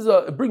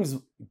 It brings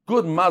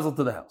good mazel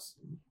to the house,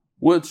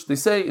 which they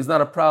say is not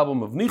a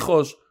problem of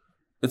nichosh.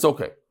 It's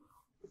okay.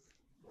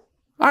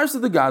 Arsa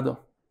de gado.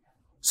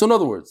 So in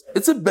other words,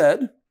 it's a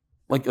bed,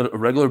 like a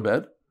regular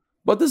bed,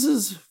 but this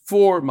is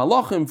for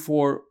malachim,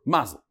 for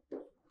mazel.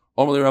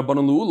 We're talking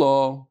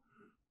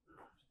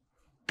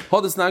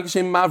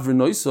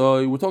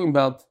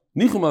about nichum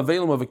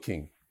avelim of a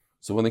king.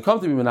 So when they come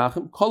to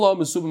Menachem, kala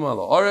mesubim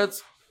ala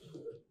aretz,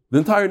 the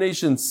entire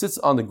nation sits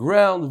on the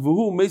ground.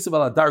 V'hu meisav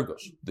ala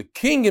dargosh. The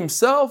king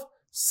himself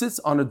sits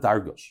on a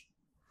dargosh.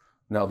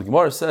 Now the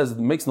Gemara says it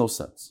makes no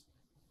sense.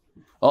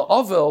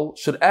 Avel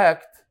should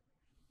act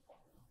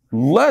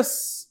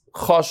less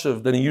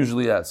chashav than he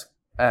usually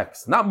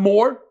acts, not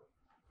more.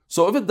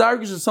 So if a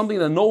dargosh is something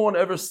that no one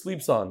ever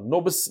sleeps on,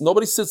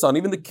 nobody sits on,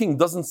 even the king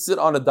doesn't sit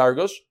on a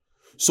dargosh.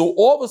 So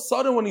all of a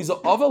sudden when he's an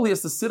avel, he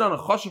has to sit on a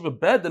chashav, a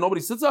bed that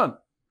nobody sits on.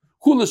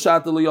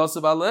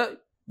 The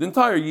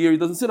entire year he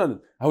doesn't sit on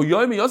it.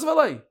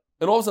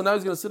 And all of a sudden now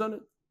he's going to sit on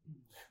it.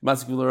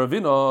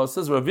 Ravina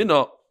says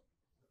Ravina,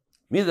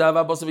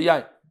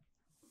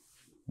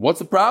 what's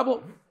the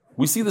problem?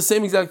 We see the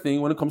same exact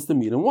thing when it comes to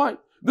meat and wine.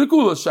 The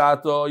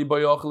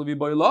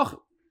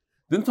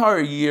entire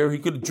year he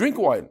could drink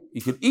wine,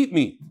 he could eat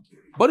meat,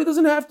 but he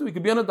doesn't have to. He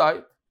could be on a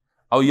diet.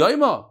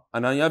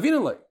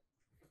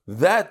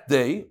 That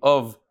day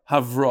of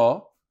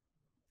Havra,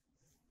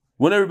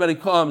 when everybody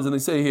comes and they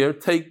say here,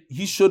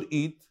 he should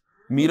eat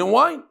meat and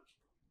wine.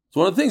 It's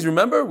one of the things.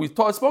 Remember, we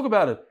spoke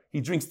about it.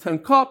 He drinks 10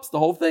 cups, the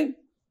whole thing.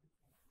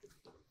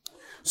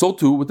 So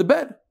too with the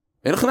bed.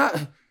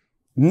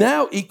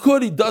 Now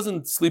he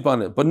doesn't sleep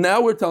on it, but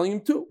now we're telling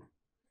him to.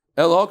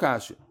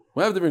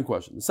 We have a different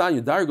question. So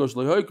in the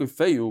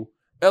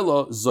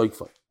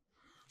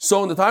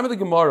time of the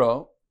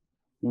Gemara,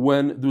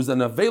 when there was an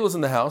avelos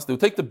in the house, they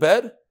would take the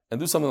bed and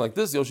do something like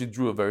this. Yoshi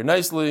drew it very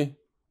nicely,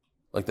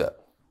 like that.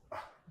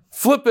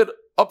 Flip it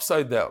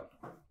upside down.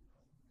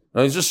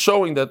 Now he's just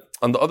showing that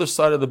on the other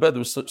side of the bed there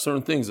were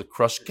certain things, a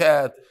crushed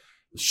cat,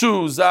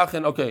 shoes,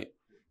 zachin. Okay,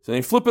 so then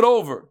you flip it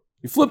over.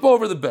 You flip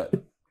over the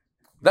bed.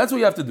 That's what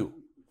you have to do.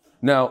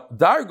 Now,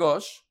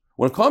 dargosh,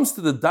 when it comes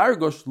to the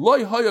dargosh,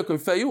 loy haya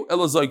kofeyu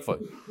ela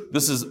zaykfay.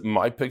 This is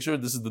my picture.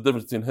 This is the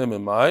difference between him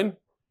and mine.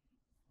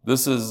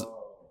 This is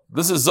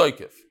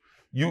zaykif.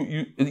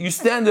 You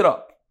stand it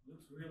up.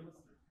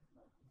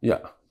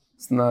 Yeah,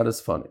 it's not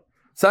as funny.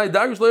 Say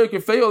dargosh loy haya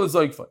kofeyu ela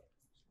zaykfay.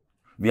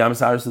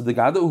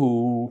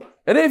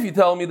 And if you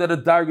tell me that a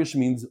dargosh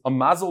means a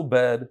mazel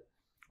bed,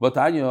 what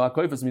bed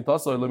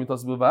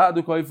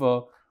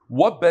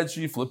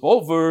should you flip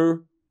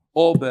over?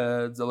 All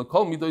beds. Why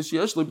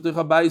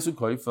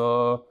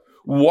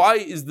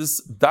is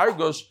this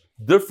dargosh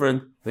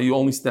different that you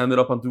only stand it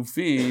up on 2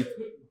 feet?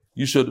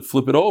 You should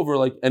flip it over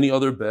like any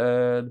other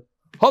bed.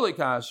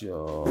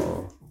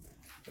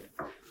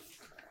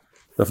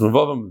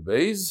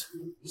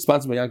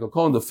 Sponsored by Yankel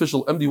Cohen, the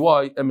official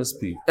MDY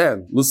MSP,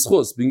 and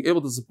L'schus, being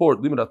able to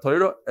support Limud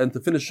HaTorah and to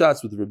finish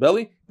shots with the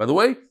Rebelli. By the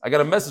way, I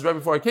got a message right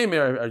before I came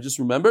here. I just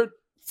remembered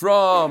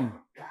from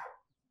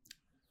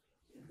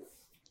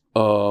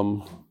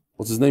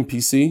what's his name?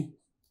 PC?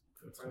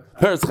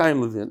 Peretz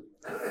Chaim Levin.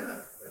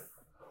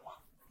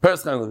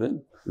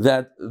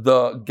 That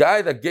the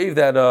guy that gave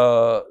that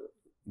the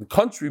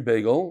country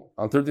bagel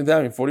on 13th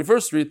Avenue,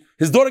 41st Street,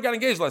 his daughter got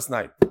engaged last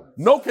night.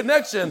 No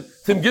connection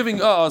to him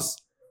giving us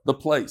the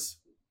place.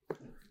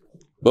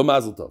 But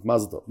mazel tov.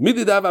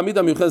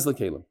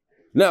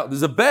 Now,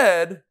 there's a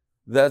bed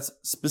that's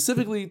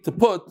specifically to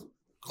put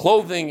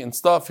clothing and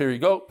stuff. Here you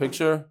go,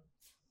 picture.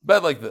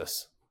 Bed like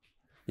this.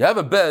 You have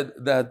a bed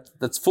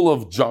that's full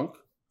of junk.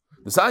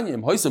 So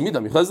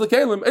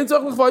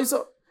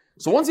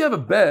once you have a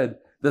bed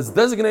that's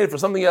designated for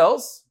something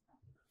else,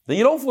 then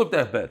you don't flip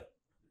that bed.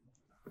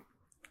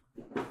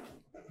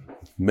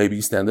 Maybe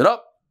you stand it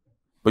up,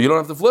 but you don't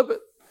have to flip it.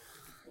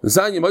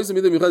 How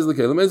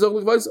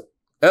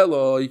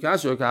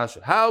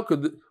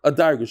could a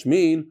dargish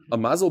mean a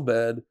mazel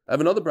bed? I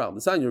have another problem.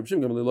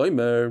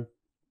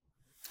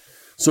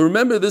 So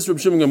remember this Reb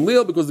Shimon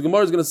Gamliel, because the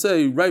Gemara is going to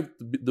say right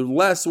the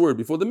last word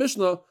before the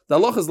Mishnah, the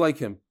halacha is like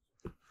him.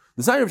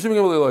 The sign Reb Shimon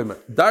Gamliel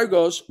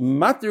dargosh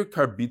matir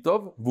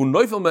karbitov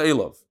v'noifel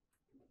me'elav.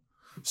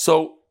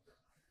 So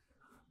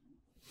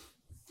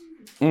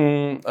I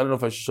don't know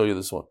if I should show you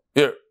this one.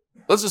 Here,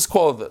 let's just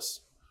call it this.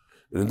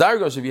 In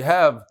dargosh, if you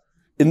have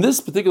in this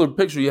particular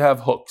picture, you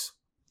have hooks,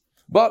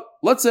 but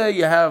let's say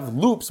you have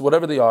loops,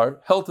 whatever they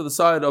are, held to the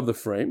side of the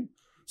frame.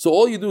 So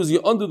all you do is you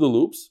undo the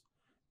loops,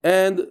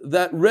 and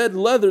that red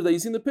leather that you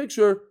see in the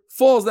picture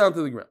falls down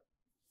to the ground.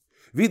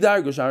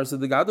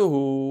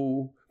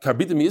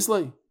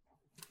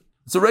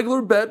 It's a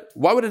regular bed.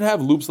 Why would it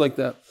have loops like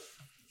that?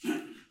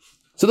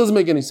 So it doesn't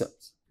make any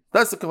sense.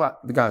 That's the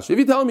kasha. If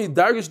you tell me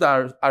dargish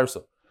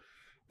arsa,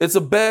 it's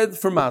a bed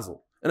for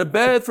mazel. And a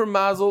bed for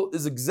mazel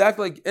is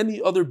exactly like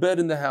any other bed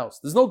in the house.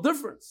 There's no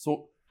difference.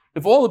 So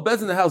if all the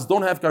beds in the house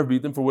don't have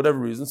karbitin for whatever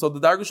reason, so the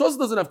dargish also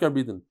doesn't have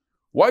karbitin.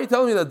 Why are you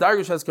telling me that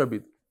dargish has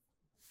karbitin?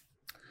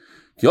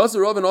 He asked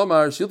Rav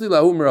Tachlifa,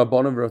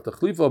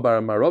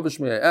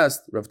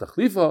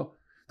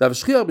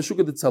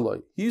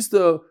 he used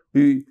to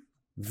be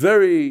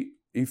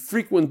he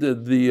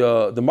frequented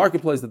the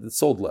marketplace that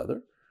sold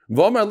leather. He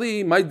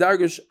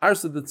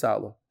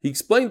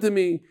explained to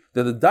me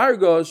that the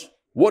dargosh,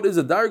 what is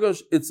a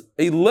dargosh? It's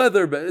a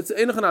leather bed. It's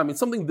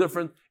something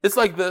different. It's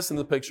like this in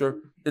the picture.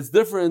 It's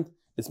different.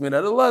 It's made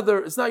out of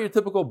leather. It's not your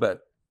typical bed.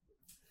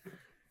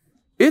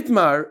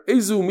 Itmar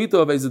ezu mita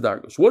of ezu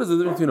dargosh. What is the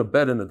difference between a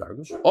bed and a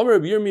dargosh? Omer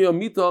Yirmiyah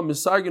mita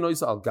misargin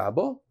oisa al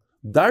gaba,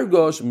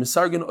 dargosh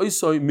misargin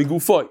oisoi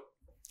migufoy.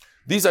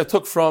 These I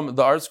took from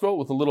the art scroll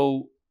with a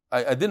little.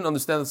 I didn't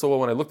understand it so well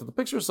when I looked at the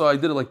picture, so I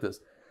did it like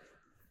this.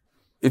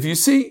 If you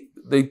see,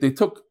 they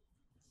took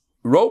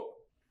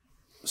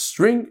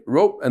string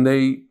rope, and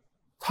they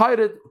tied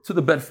it to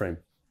the bed frame.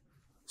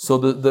 So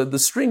the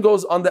string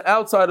goes on the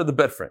outside of the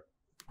bed frame.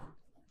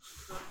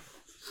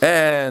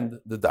 And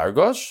the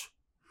dargosh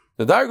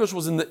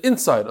was in the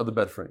inside of the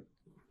bed frame.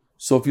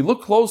 So if you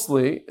look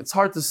closely, it's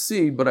hard to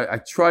see, but I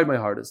tried my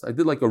hardest. I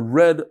did like a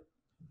red,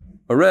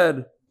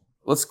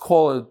 let's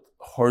call it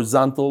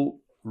horizontal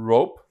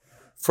rope.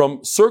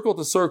 From circle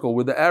to circle,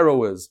 where the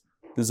arrow is,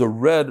 there's a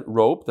red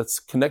rope that's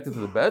connected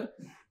to the bed.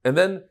 And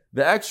then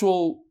the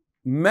actual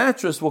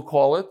mattress, we'll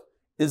call it,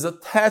 is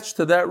attached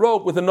to that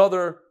rope with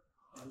another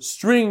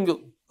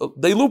string.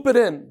 They loop it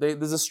in.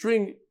 There's a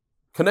string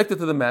connected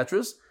to the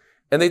mattress,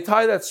 and they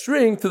tie that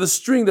string to the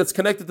string that's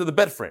connected to the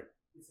bed frame.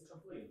 It's a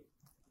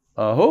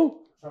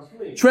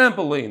trampoline.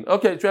 Trampoline.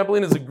 Okay,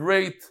 trampoline is a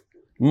great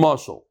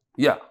mashal.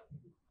 Yeah.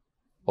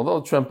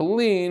 Although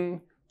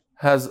trampoline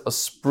has a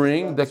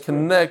spring that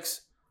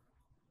connects,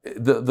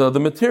 the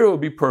material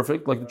would be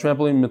perfect, like the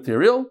trampoline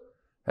material.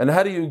 And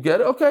how do you get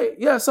it? Okay,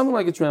 yeah, something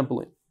like a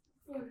trampoline.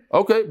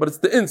 Okay, but it's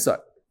the inside.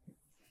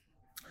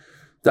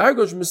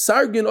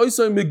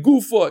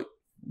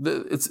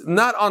 It's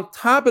not on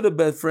top of the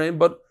bed frame,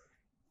 but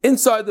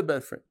inside the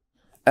bed frame.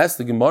 Ask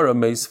the Gemara,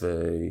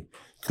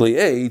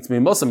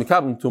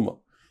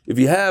 if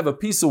you have a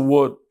piece of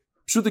wood,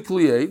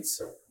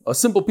 a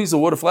simple piece of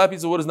wood, a flat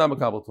piece of wood is not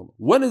makabel tumah.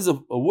 When does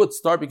a wood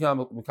start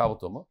becoming makabel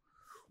tumah?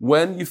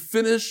 When you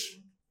finish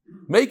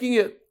making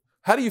it.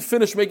 How do you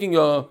finish making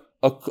a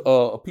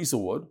piece of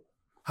wood?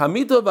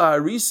 Hamita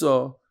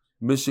va'arisa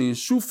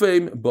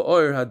mishishufeim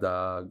ba'or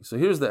hadag. So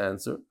here's the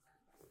answer.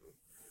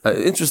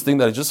 Interesting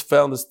that I just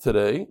found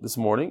this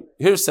morning.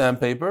 Here's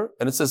sandpaper,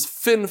 and it says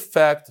Fin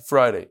Fact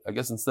Friday. I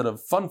guess instead of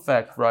Fun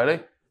Fact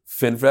Friday,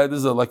 Fin Fact. This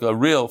is like a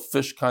real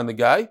fish kind of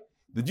guy.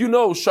 Did you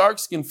know shark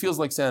skin feels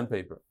like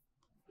sandpaper?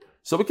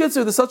 So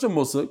B'kitzur, there's such a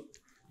musik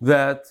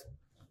that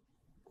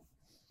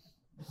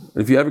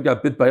if you ever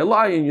got bit by a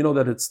lion, you know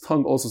that its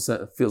tongue also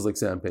feels like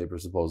sandpaper,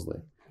 supposedly.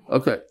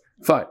 Okay,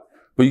 fine.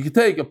 But you can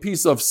take a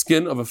piece of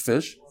skin of a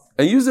fish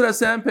and use it as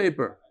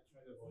sandpaper.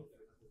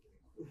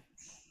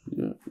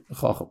 Yeah.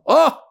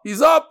 Oh,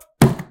 he's up!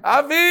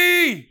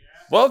 Avi!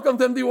 Welcome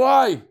to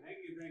MDY. Thank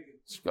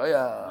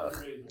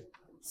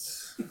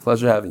you.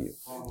 Pleasure having you.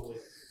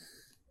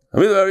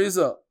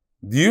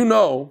 Do you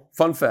know,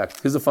 fun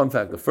fact, here's a fun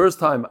fact. The first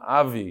time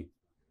Avi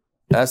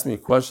asked me a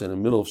question in the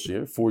middle of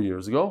Shir, 4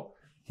 years ago,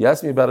 he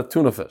asked me about a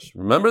tuna fish.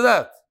 Remember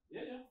that?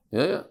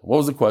 Yeah. What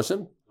was the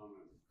question?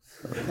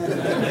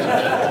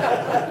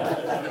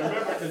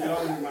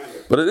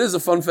 But it is a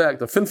fun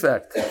fact, a fin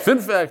fact.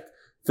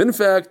 Fin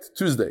fact,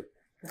 Tuesday.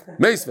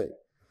 Meisvei.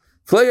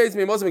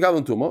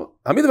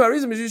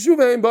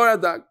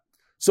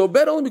 So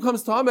bed only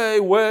becomes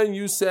tameh when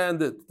you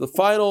sand it. The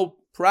final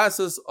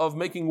process of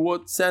making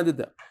wood, sand it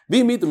down.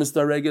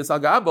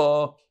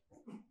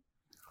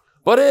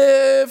 But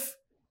if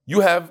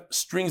you have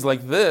strings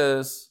like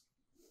this,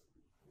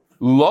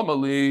 you're not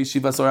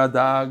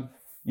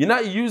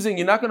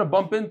going to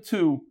bump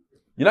into,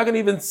 you're not going to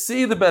even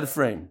see the bed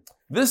frame.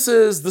 This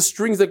is the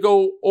strings that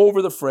go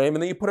over the frame,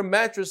 and then you put a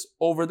mattress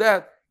over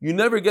that. You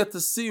never get to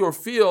see or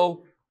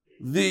feel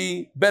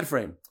the bed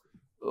frame.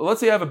 let's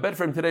say I have a bed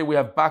frame today, we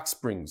have back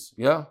springs,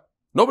 yeah?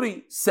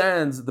 Nobody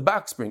sands the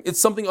back spring. It's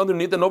something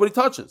underneath that nobody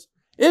touches.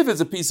 If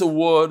it's a piece of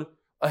wood,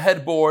 a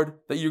headboard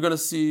that you're going to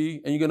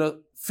see and you're going to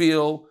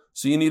feel,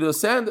 so you need to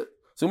sand it.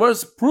 So Gemara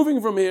is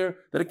proving from here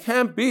that it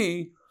can't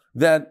be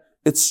that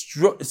it's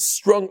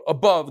strung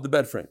above the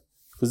bed frame.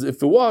 Because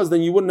if it was,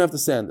 then you wouldn't have to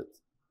sand it.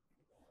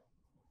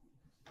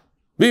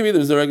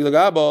 There's a regular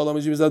gabal,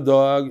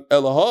 dog,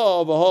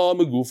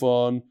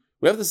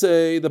 we have to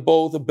say that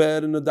both a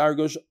bed and a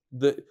dargosh,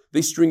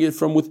 they string it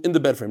from within the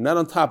bed frame, not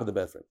on top of the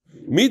bed frame.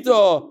 Mita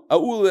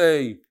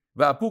aule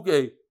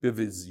va'apuke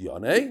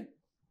bevizyane.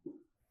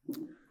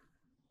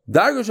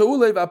 Dargosh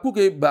aule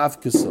va'apuke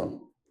ba'afkasa.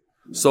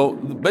 So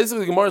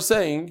basically the Gemara is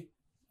saying,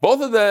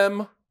 both of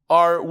them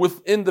are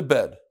within the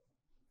bed.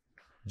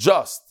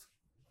 Just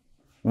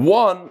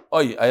one,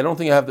 I don't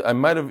think I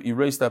might have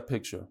erased that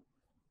picture.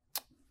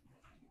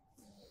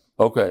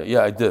 Okay,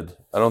 yeah, I did.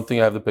 I don't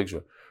think I have the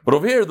picture. But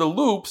over here, the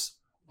loops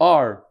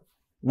are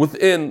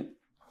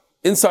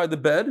inside the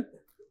bed,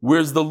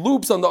 whereas the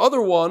loops on the other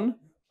one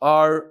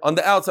are on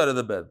the outside of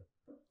the bed.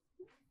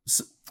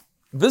 So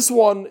this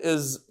one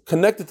is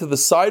connected to the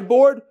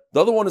sideboard,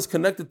 the other one is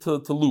connected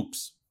to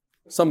loops.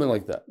 Something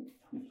like that.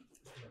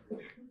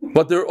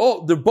 But they're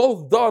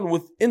both done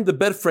within the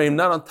bed frame,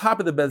 not on top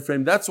of the bed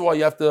frame. That's why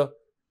you have to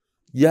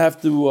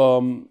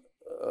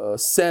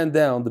sand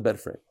down the bed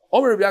frame.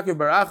 Omer Rabbi Yaakov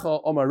bar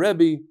Acha, Omer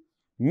Rebbe,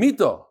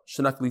 Mita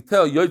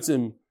shenaklitel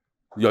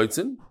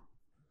yoitzin.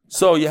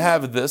 So you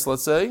have this.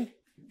 Let's say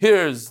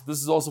this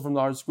is also from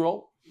the Hard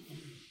Scroll.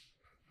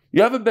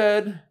 You have a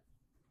bed.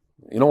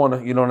 You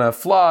don't have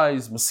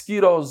flies,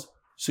 mosquitoes.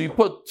 So you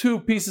put two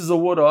pieces of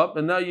wood up,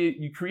 and now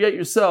you create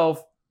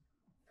yourself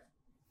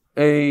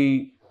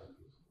a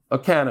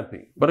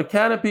canopy. But a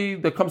canopy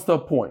that comes to a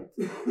point.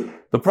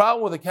 The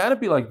problem with a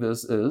canopy like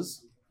this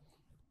is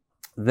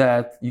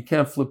that you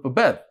can't flip a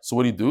bed. So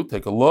what do?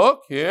 Take a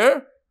look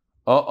here.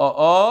 You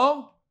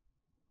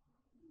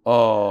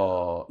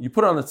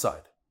put it on its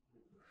side.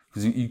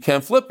 Because you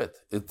can't flip it.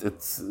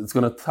 It's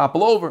going to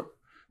topple over.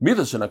 All you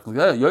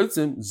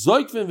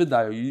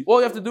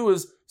have to do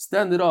is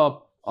stand it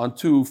up on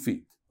 2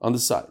 feet, on the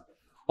side.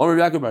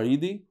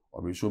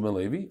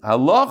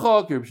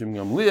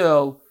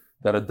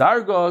 That a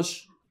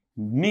dargosh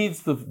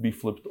needs to be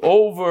flipped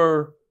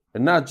over,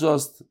 and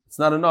it's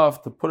not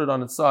enough to put it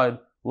on its side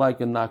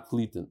like a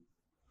naklitin.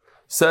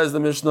 Says the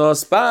Mishnah,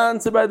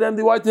 sponsored by them,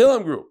 the White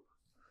Hillam Group.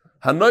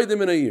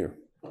 Hanoidim in a year.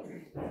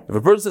 If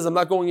a person says, I'm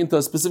not going into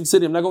a specific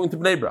city, I'm not going to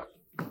Bnei Brak.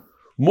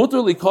 Mutter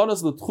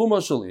likonas l'tchuma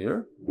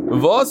shalir,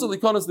 v'asa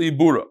likonas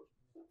l'ibura.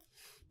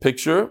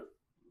 Picture.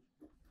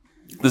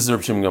 This is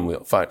Reb Shimon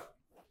Gamliel. Fine.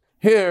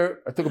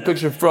 Here, I took a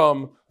picture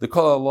from the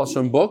Kol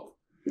HaLashon book.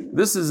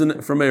 This is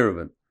from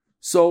Eruvin.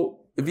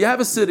 So, if you have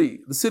a city,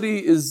 the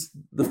city is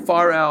the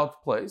far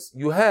out place.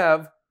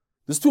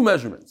 There's 2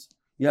 measurements.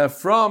 You have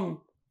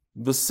from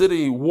the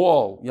city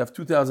wall, you have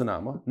 2,000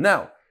 amma.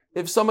 Now,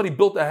 if somebody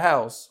built a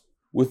house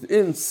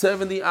within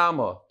 70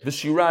 amma,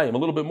 v'shirayim, a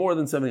little bit more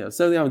than 70 amma,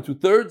 70 amma and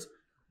 2/3,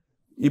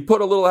 you put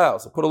a little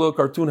house, put a little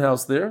cartoon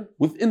house there,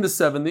 within the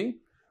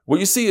 70, what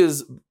you see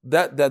is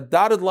that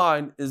dotted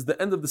line is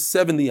the end of the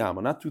 70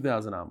 amma, not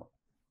 2,000 amma.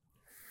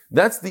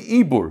 That's the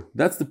ibur,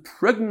 that's the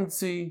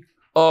pregnancy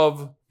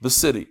of the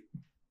city.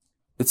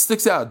 It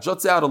sticks out,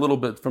 juts out a little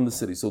bit from the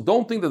city. So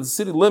don't think that the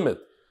city limit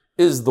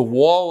is the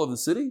wall of the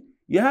city.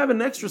 You have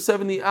an extra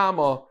 70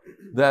 amma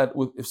that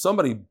if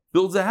somebody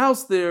builds a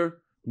house there,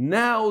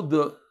 now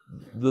the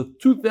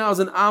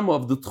 2,000 amma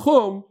of the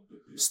tchum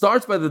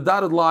starts by the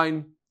dotted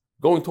line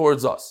going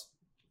towards us.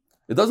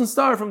 It doesn't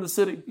start from the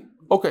city.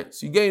 Okay,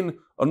 so you gain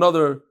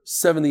another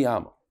 70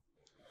 amma.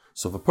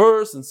 So if a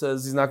person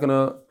says he's not going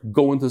to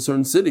go into a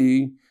certain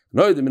city,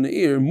 you're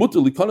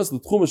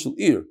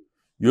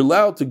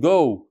allowed to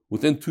go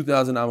within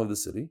 2,000 amma of the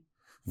city.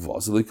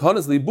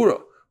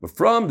 But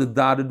from the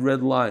dotted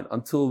red line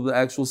until the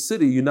actual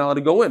city, you're not allowed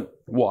to go in.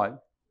 Why?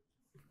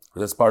 Because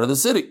that's part of the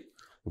city.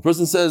 The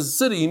person says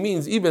city, he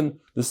means even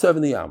the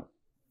 70 am.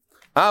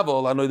 But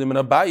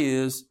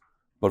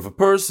if a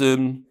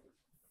person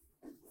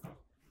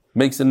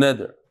makes a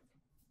neder,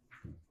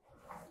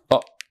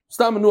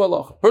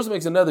 person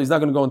makes a neder, he's not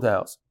going to go into the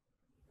house.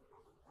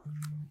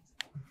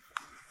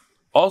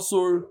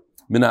 Asur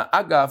mina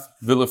agaf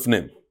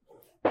v'lefnim.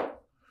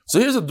 So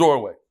here's a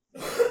doorway.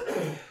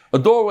 A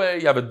doorway,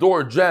 you have a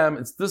door jamb,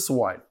 it's this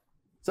wide.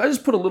 So I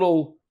just put a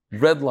little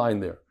red line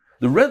there.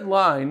 The red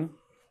line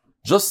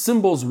just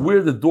symbols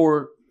where the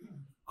door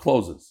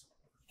closes.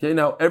 Okay,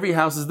 now every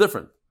house is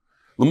different.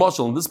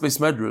 L'mashal, in this base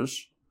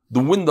medrash, the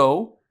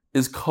window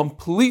is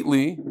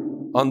completely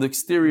on the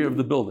exterior of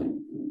the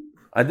building.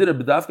 I did a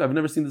bedavka, I've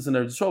never seen this in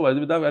Eretz Yisrael, I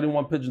did a bedavka, I didn't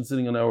want pigeons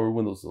sitting on our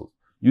windowsills.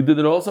 You did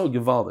it also?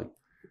 Givaldi.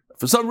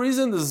 For some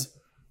reason,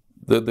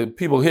 the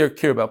people here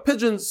care about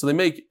pigeons, so they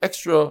make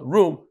extra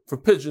room for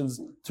pigeons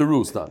to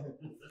roost on.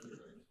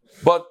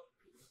 But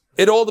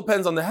it all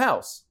depends on the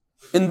house.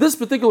 In this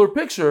particular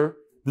picture,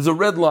 there's a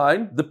red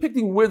line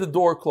depicting where the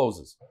door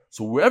closes.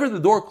 So wherever the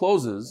door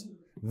closes,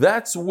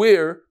 that's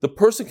where the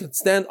person can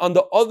stand on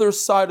the other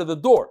side of the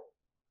door.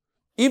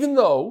 even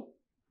though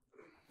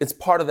it's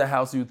part of the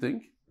house, you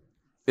think,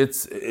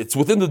 it's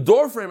within the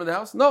door frame of the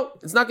house. No,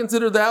 it's not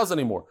considered the house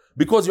anymore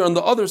because you're on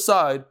the other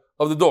side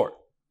of the door.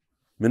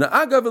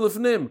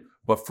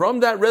 But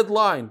from that red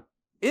line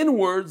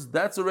inwards,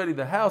 that's already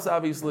the house,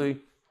 obviously,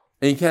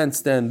 and you can't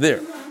stand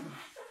there.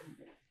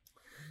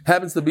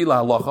 Happens to be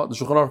la halacha, the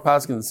Shulchan Aruch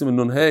Paskin in Siman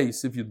Nun Hey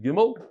Sif Yud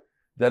Gimel,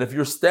 that if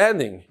you're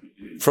standing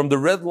from the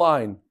red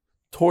line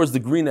towards the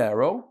green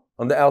arrow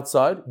on the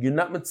outside, you're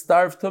not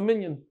mitzdarf to a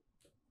minyan.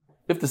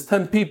 If there's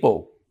 10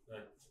 people,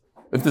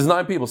 if there's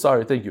 9 people,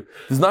 sorry, thank you.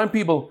 There's 9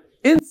 people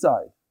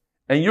inside,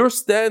 and you're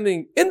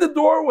standing in the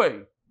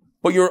doorway,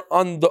 but you're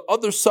on the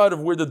other side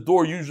of where the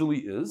door usually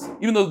is,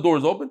 even though the door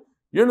is open,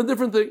 you're in a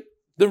different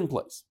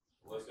place.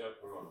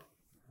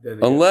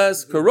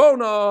 Unless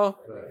Corona,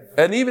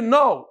 and even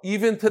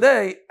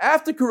today,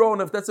 after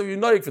Corona, if that's how you're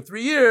noyik for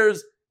 3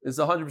 years, it's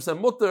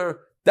 100%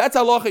 mutter. That's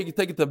halacha, you can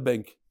take it to the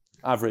bank.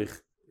 Avrich.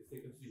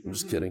 I'm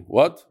just kidding.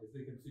 What?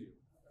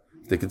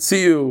 They can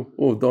see you.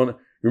 Oh, don't.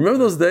 Remember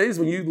those days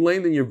when you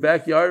laid in your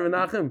backyard,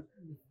 Menachem?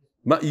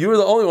 You were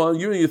the only one,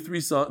 you and your 3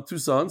 sons,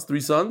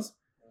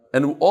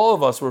 and all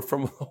of us were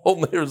from the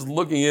whole layers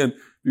looking in.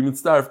 We've been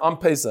starved on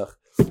Pesach.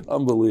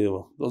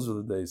 Unbelievable. Those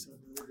were the days.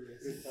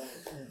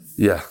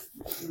 Yeah.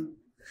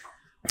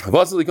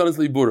 Says the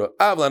Gemara,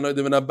 how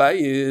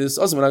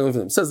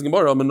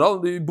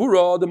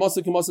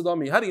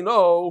do you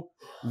know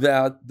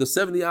that the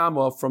 70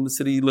 amma from the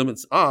city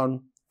limits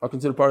on are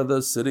considered part of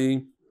the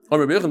city? A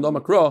malach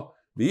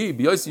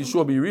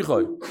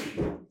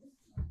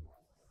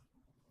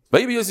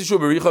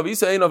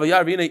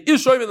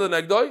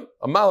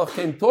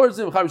came towards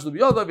him.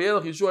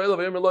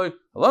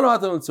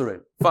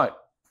 Fine.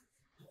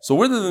 So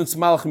where did this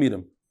malach meet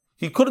him?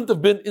 He couldn't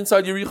have been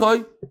inside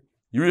Yerichai.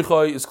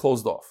 Yerichai is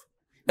closed off.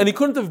 And he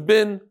couldn't have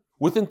been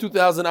within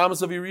 2,000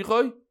 amas of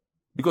Yerichai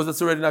because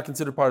that's already not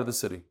considered part of the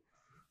city.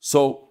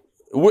 So,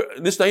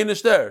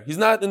 he's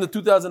not in the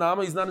 2,000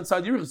 amma, he's not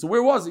inside Yerichai. So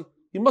where was he?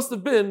 He must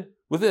have been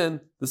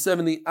within the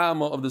 70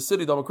 amma of the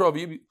city. Might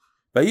be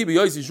Yerichai, if he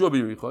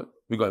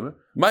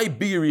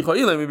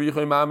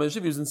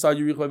was inside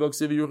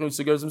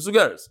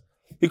Yerichai,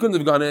 he couldn't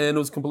have gone in, it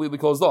was completely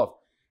closed off.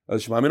 He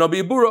was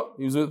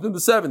within the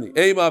 70.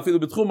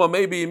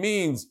 Maybe it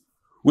means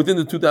within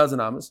the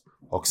 2,000 amas.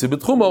 When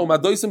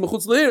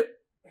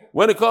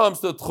it comes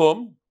to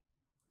tchum,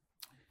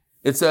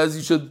 it says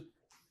you should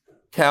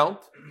count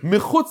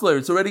michutzler.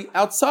 It's already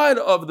outside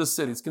of the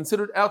city. It's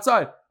considered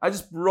outside. I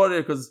just brought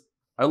it because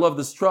I love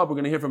this trap. We're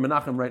going to hear from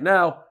Menachem right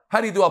now. How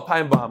do you do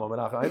alpayim ba'ama,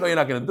 Menachem? I know you're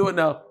not going to do it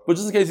now, but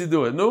just in case you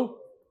do it, no?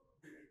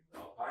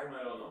 Alpayim,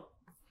 I don't know.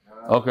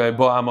 Okay,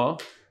 ba'ama.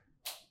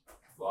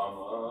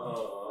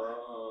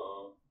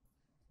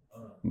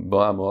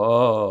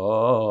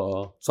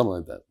 Something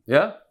like that.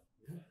 Yeah?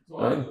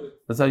 Right?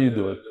 That's how you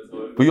do it.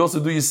 But you also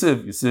do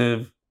Yisiv. You're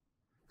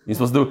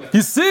supposed to do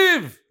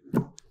Yisiv!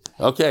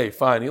 Okay,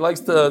 fine. He likes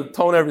to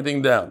tone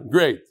everything down.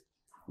 Great.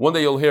 One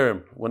day you'll hear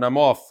him. When I'm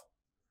off,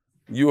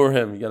 you or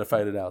him, you got to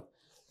fight it out.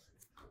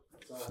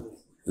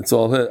 It's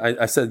all hit.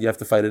 I said you have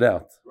to fight it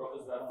out.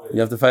 You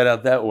have to fight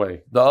out that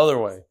way. The other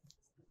way.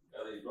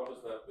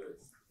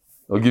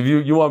 I'll give you,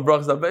 you want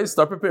brachas that base?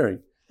 Start preparing.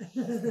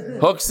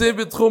 Hoksiv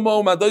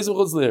b'tchumo ma'doisim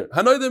chutz lir.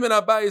 Hanoidim min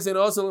habayis ein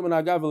oselim min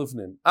hagav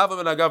lifnim. Ava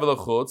min hagav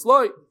lechutz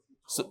loy.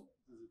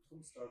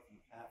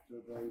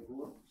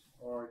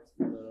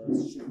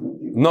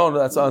 No,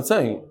 that's what I'm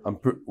saying.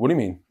 What do you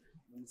mean?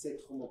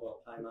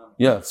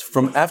 Yeah, it's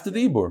from after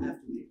the Ibur.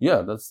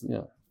 Yeah, that's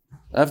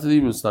after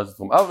the Ibur starts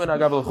from Ava min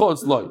hagav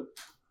lechutz loy.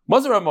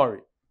 Mazar Amari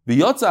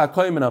v'yotza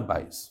hakoyim min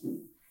habayis.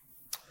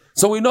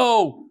 So we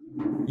know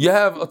you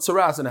have a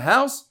tzaras in a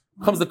house.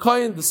 Comes the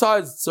kohen,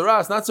 decides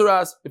tzaras, not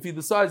tzaras. If he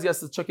decides he has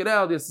to check it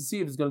out, he has to see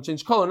if it's going to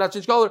change color, not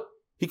change color.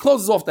 He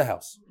closes off the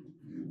house.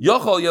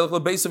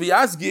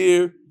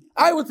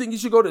 I would think he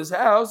should go to his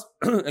house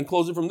and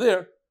close it from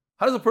there.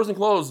 How does a person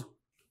close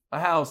a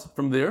house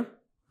from there?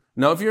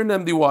 Now, if you're an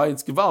MDY,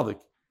 it's givaldik.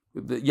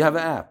 You have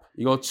an app.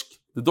 You go,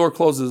 the door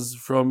closes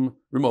from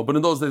remote. But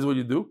in those days, what do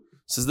you do?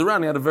 Says the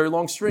Ran, he had a very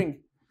long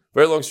string.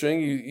 Very long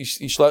string.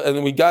 And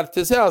then we got to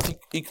his house,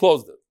 he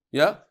closed it.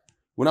 Yeah?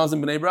 When I was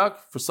in Bnei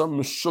Brak, for some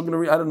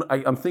mishugnary,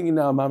 I'm thinking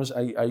now,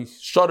 I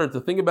shudder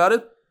to think about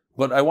it,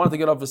 but I wanted to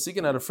get off a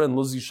seeking. I had a friend,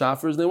 Luzi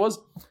Schaffer, his name was,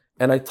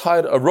 and I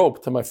tied a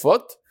rope to my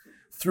foot,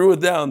 threw it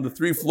down the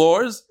 3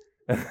 floors,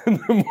 and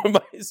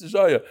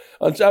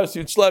on Shabbos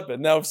you'd schlep it.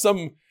 Now, if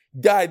some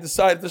guy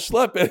decided to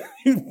schlep it,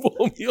 he'd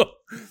pull me up.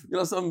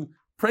 Some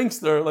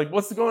prankster, like,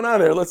 what's going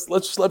on here? Let's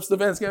schlep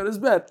Stefanski out of his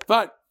bed.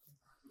 Fine.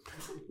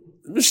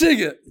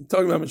 Meshiga.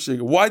 Talking about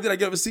Meshiga. Why did I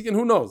get a seeking?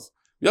 Who knows?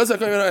 I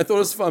thought it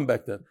was fun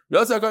back then.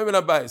 Maybe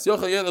you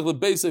should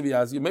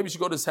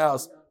go to his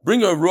house,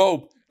 bring a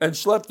rope, and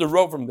schlep the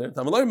rope from there.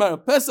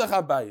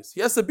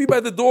 He has to be by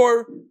the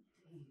door,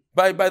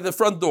 by the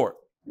front door.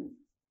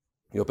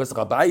 But if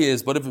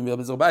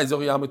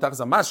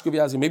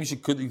maybe she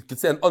could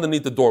stand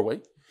underneath the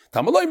doorway.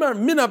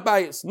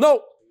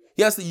 No,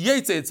 he has to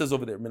yetze, it says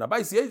over there. He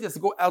has to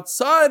go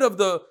outside of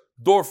the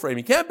door frame.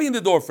 He can't be in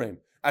the door frame.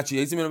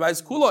 Actually,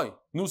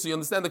 no, so you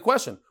understand the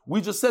question.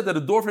 We just said that a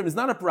door frame is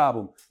not a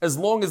problem. As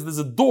long as there's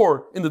a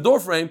door in the door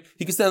frame,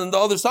 he can stand on the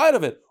other side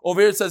of it.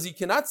 Over here it says he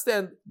cannot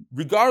stand,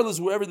 regardless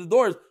wherever the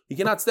door is, he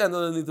cannot stand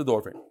underneath the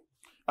door frame.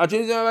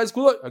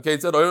 Okay,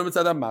 it said,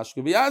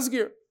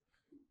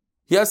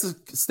 he has to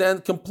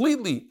stand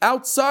completely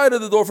outside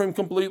of the door frame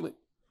completely.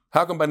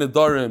 How come by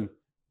Nedarim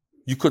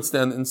you could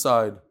stand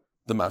inside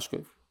the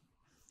mashkev?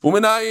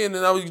 And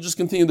now we just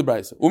continue the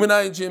brayso.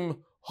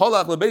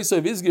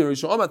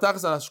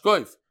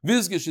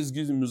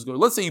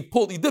 Let's say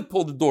he did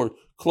pull the door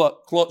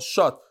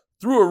shut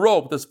through a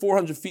rope that's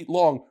 400 feet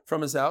long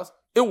from his house.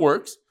 It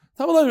works.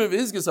 So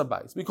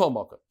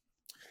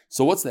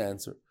what's the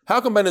answer?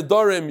 How come by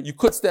Nedarim you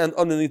could stand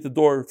underneath the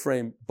door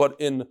frame, but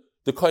in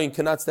the kohen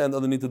cannot stand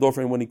underneath the door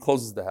frame when he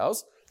closes the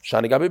house?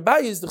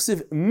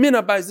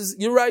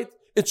 You're right.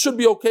 It should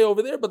be okay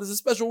over there, but there's a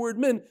special word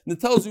min that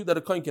tells you that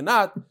a kohen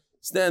cannot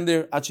stand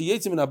there.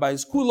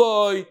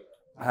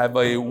 Have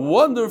a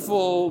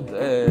wonderful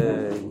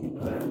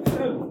day.